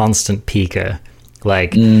like a constant peeker.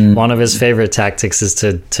 Like one of his favorite tactics is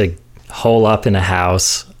to hole up in a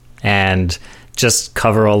house and just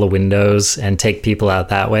cover all the windows and take people out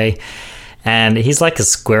that way. And he's like a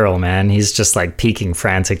squirrel, man. He's just like peeking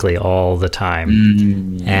frantically all the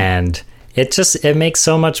time. And it makes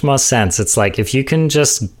so much more sense. It's like if you can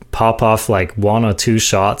just pop off like 1 or 2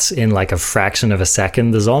 shots in like a fraction of a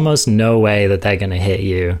second, there's almost no way that they're going to hit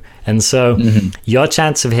you. And so your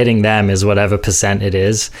chance of hitting them is whatever percent it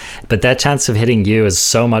is, but their chance of hitting you is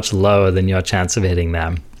so much lower than your chance of hitting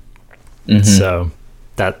them. So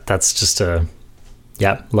that's just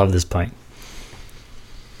love this point.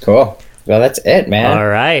 Cool. Well, that's it, man. All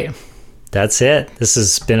right. That's it. This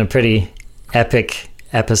has been a pretty epic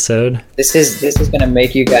episode. This is going to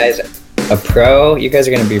make you guys a pro. You guys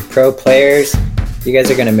are going to be pro players. You guys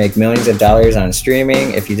are going to make millions of dollars on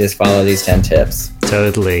streaming if you just follow these 10 tips.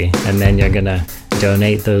 Totally. And then you're going to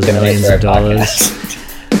donate those millions of dollars.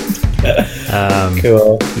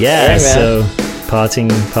 Cool. Yeah. Right, so parting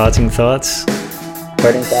thoughts.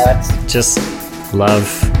 Parting thoughts. Just love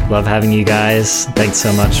having you guys. Thanks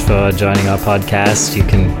so much for joining our podcast. You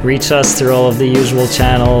can reach us through all of the usual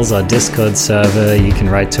channels, our Discord server. You can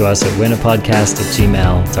write to us at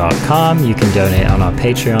winnerpodcast@gmail.com. You can donate on our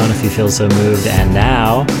Patreon if you feel so moved. And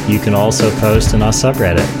now you can also post in our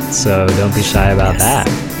subreddit. So don't be shy about that.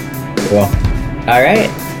 Cool. All right.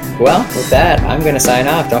 Well, with that, I'm going to sign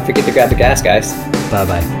off. Don't forget to grab the gas, guys.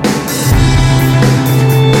 Bye-bye.